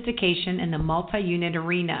sophistication in the multi-unit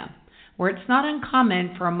arena, where it's not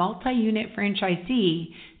uncommon for a multi-unit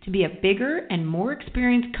franchisee to be a bigger and more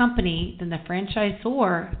experienced company than the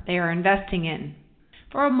franchisor they are investing in.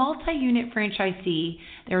 For a multi-unit franchisee,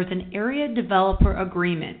 there is an area developer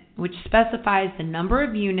agreement which specifies the number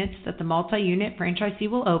of units that the multi-unit franchisee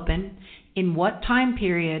will open, in what time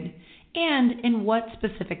period, and in what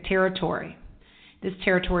specific territory. This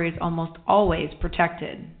territory is almost always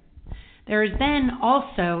protected. There is then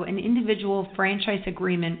also an individual franchise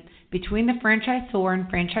agreement between the franchisor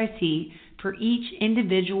and franchisee for each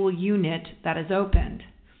individual unit that is opened.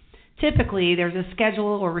 Typically, there's a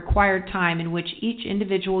schedule or required time in which each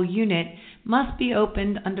individual unit must be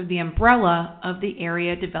opened under the umbrella of the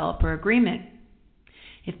area developer agreement.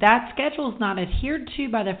 If that schedule is not adhered to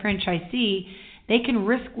by the franchisee, they can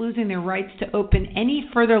risk losing their rights to open any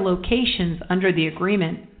further locations under the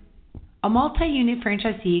agreement. A multi-unit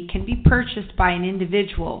franchisee can be purchased by an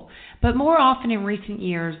individual, but more often in recent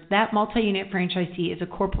years, that multi-unit franchisee is a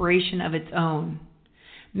corporation of its own.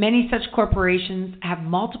 Many such corporations have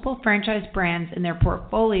multiple franchise brands in their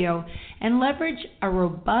portfolio and leverage a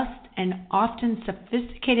robust and often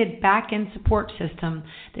sophisticated back-end support system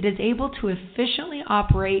that is able to efficiently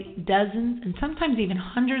operate dozens and sometimes even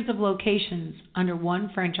hundreds of locations under one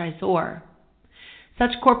franchisor.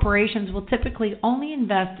 Such corporations will typically only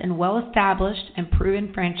invest in well-established and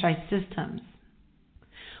proven franchise systems.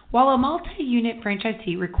 While a multi-unit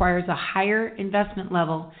franchisee requires a higher investment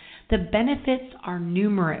level, the benefits are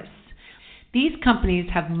numerous. These companies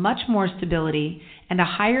have much more stability and a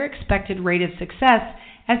higher expected rate of success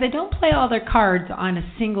as they don't play all their cards on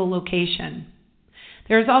a single location.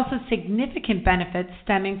 There's also significant benefits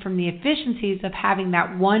stemming from the efficiencies of having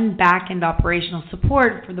that one back-end operational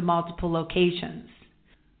support for the multiple locations.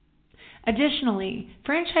 Additionally,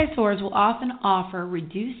 franchisors will often offer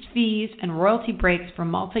reduced fees and royalty breaks for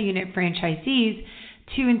multi-unit franchisees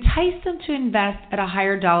to entice them to invest at a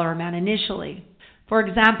higher dollar amount initially. For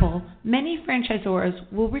example, many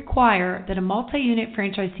franchisors will require that a multi-unit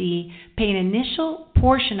franchisee pay an initial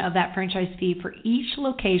portion of that franchise fee for each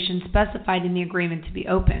location specified in the agreement to be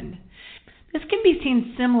opened. This can be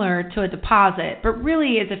seen similar to a deposit, but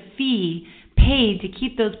really is a fee paid to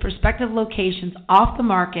keep those prospective locations off the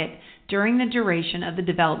market during the duration of the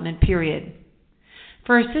development period.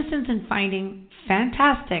 For assistance in finding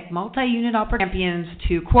fantastic multi-unit champions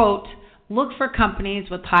to, quote, look for companies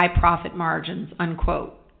with high profit margins,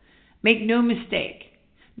 unquote. Make no mistake,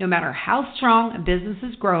 no matter how strong a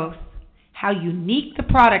business's growth, how unique the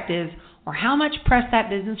product is, or how much press that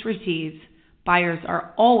business receives, buyers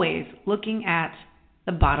are always looking at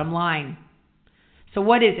the bottom line. So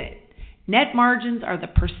what is it? Net margins are the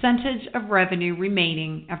percentage of revenue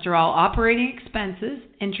remaining after all operating expenses,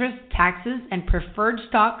 interest, taxes, and preferred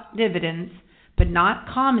stock dividends, but not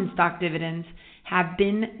common stock dividends, have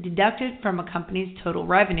been deducted from a company's total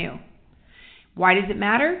revenue. Why does it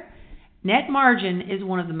matter? Net margin is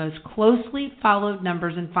one of the most closely followed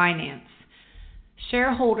numbers in finance.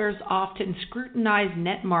 Shareholders often scrutinize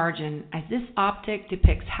net margin as this optic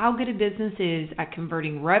depicts how good a business is at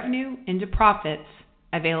converting revenue into profits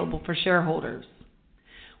available for shareholders.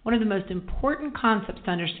 One of the most important concepts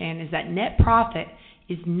to understand is that net profit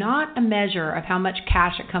is not a measure of how much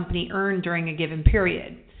cash a company earned during a given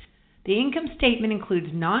period. The income statement includes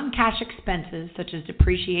non-cash expenses such as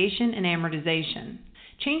depreciation and amortization.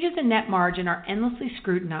 Changes in net margin are endlessly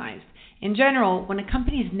scrutinized. In general, when a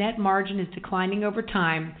company's net margin is declining over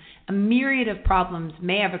time, a myriad of problems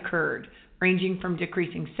may have occurred, ranging from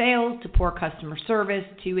decreasing sales to poor customer service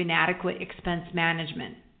to inadequate expense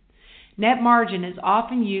management. Net margin is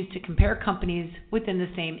often used to compare companies within the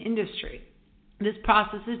same industry. This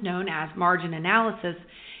process is known as margin analysis,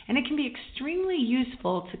 and it can be extremely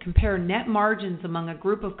useful to compare net margins among a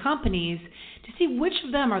group of companies to see which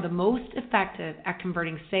of them are the most effective at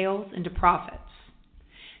converting sales into profits.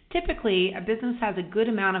 Typically, a business has a good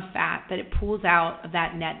amount of fat that it pulls out of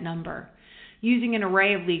that net number. Using an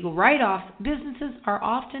array of legal write-offs, businesses are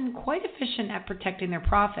often quite efficient at protecting their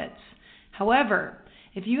profits. However,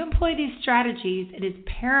 if you employ these strategies, it is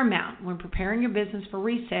paramount when preparing your business for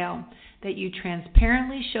resale that you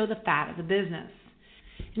transparently show the fat of the business.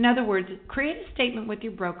 In other words, create a statement with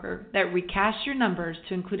your broker that recasts your numbers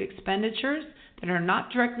to include expenditures that are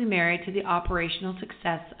not directly married to the operational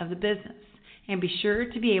success of the business, and be sure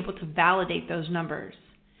to be able to validate those numbers.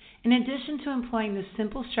 In addition to employing this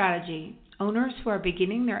simple strategy, owners who are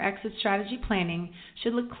beginning their exit strategy planning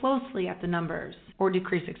should look closely at the numbers or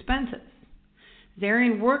decrease expenses.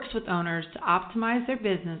 Zarian works with owners to optimize their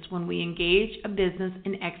business when we engage a business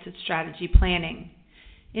in exit strategy planning.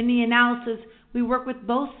 In the analysis, we work with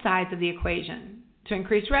both sides of the equation. To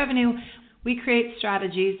increase revenue, we create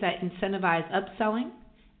strategies that incentivize upselling,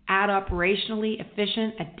 add operationally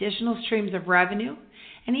efficient additional streams of revenue,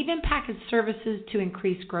 and even package services to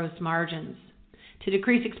increase gross margins. To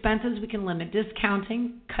decrease expenses, we can limit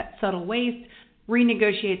discounting, cut subtle waste,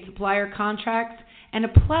 renegotiate supplier contracts, and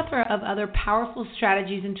a plethora of other powerful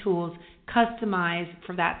strategies and tools customized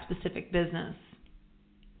for that specific business.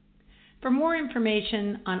 For more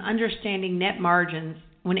information on understanding net margins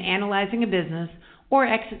when analyzing a business or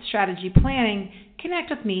exit strategy planning,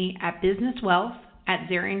 connect with me at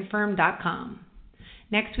businesswealth@zarianfirm.com.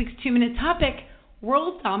 Next week's 2-minute topic,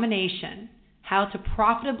 world domination, how to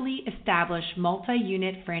profitably establish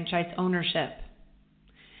multi-unit franchise ownership.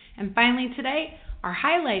 And finally today, our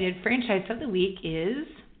highlighted franchise of the week is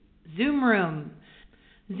ZoomRoom.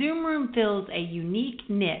 ZoomRoom fills a unique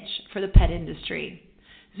niche for the pet industry.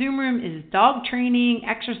 ZoomRoom is dog training,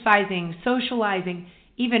 exercising, socializing,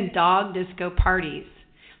 even dog disco parties.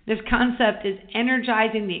 This concept is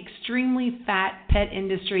energizing the extremely fat pet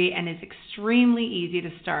industry and is extremely easy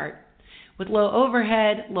to start. With low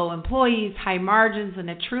overhead, low employees, high margins, and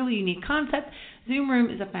a truly unique concept, ZoomRoom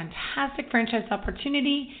is a fantastic franchise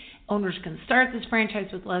opportunity. Owners can start this franchise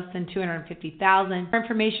with less than $250,000. For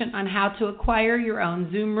information on how to acquire your own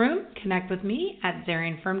ZoomRoom, connect with me at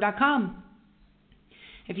zarianfirm.com.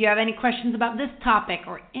 If you have any questions about this topic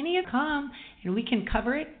or any of them, and we can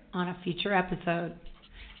cover it on a future episode.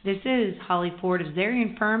 This is Holly Ford of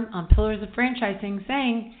Zarian Firm on Pillars of Franchising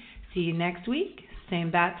saying, see you next week,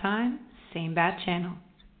 same bat time, same bat channel.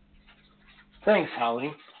 Thanks,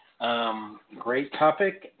 Holly. Great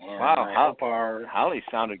topic. And wow, I hope our Holly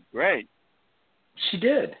sounded great. She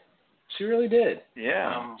did. She really did.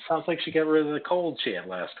 Yeah. Sounds like she got rid of the cold she had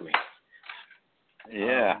last week.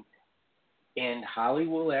 Yeah. And Holly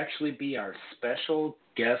will actually be our special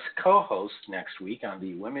guest co-host next week on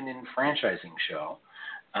the Women in Franchising show.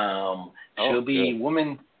 She'll be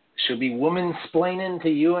woman-splaining to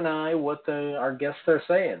you and I what our guests are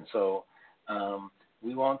saying, so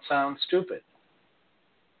we won't sound stupid.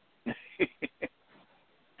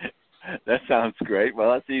 That sounds great.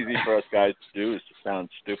 Well, that's easy for us guys to do, is to sound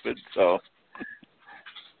stupid. So,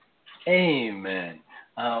 amen.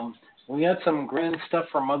 We got some grand stuff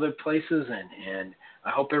from other places, and I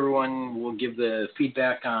hope everyone will give the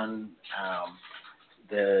feedback on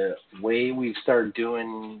the way we've started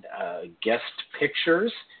doing guest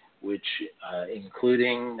pictures, which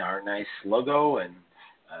including our nice logo, and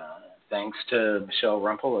thanks to Michelle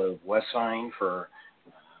Rumpel of Westvine for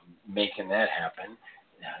making that happen.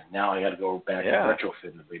 Now I got to go back and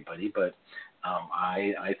retrofit everybody, but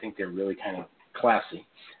I think they're really kind of classy.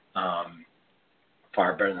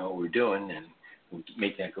 Far better than what we're doing, and we'll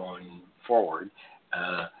make that going forward.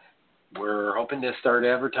 We're hoping to start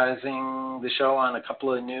advertising the show on a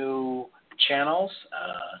couple of new channels.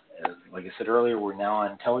 Like I said earlier, we're now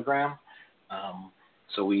on Telegram.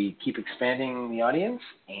 So we keep expanding the audience,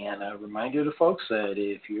 and a reminder to folks that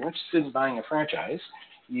if you're interested in buying a franchise,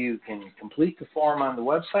 you can complete the form on the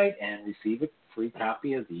website and receive a free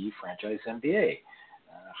copy of the Franchise MBA,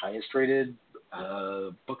 highest rated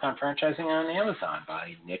book on franchising on Amazon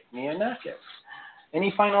by Nick Mianakis.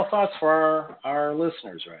 Any final thoughts for our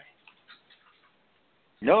listeners, Ray?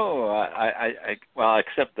 No, well,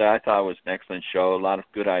 except that I thought it was an excellent show. A lot of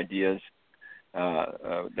good ideas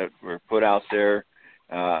that were put out there.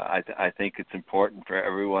 I think it's important for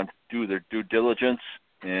everyone to do their due diligence,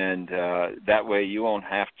 and that way you won't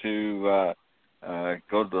have to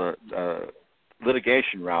go the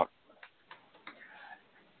litigation route.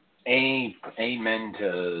 Amen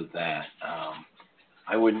to that.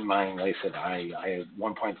 I wouldn't mind. Like I said, I at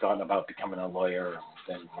one point thought about becoming a lawyer, and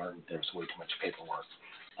then learned there's way too much paperwork.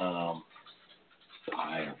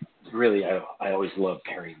 I always loved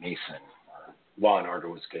Perry Mason. Law and Order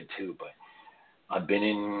was good too, but I've been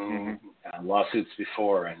in lawsuits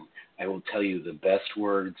before, and I will tell you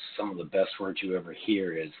some of the best words you ever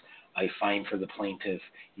hear is, I find for the plaintiff,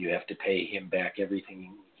 you have to pay him back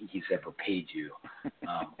everything he's ever paid you.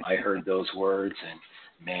 I heard those words, and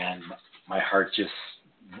man, my heart just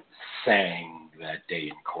sang that day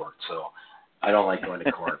in court. So I don't like going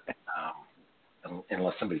to court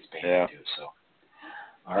unless somebody's paying me to. So,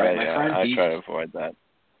 all right, my friend. I try to avoid that.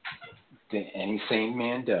 Any sane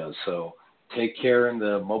man does. So take care in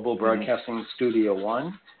the Mobile Broadcasting Studio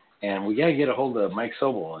 1, and we got to get a hold of Mike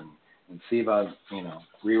Sobel and see about,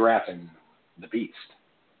 rewrapping the beast.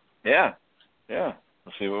 Yeah.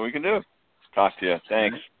 We'll see what we can do. Talk to you.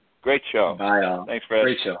 Thanks. Great show. Bye, all. Thanks, Fred.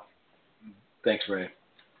 Great show. Thanks, Ray.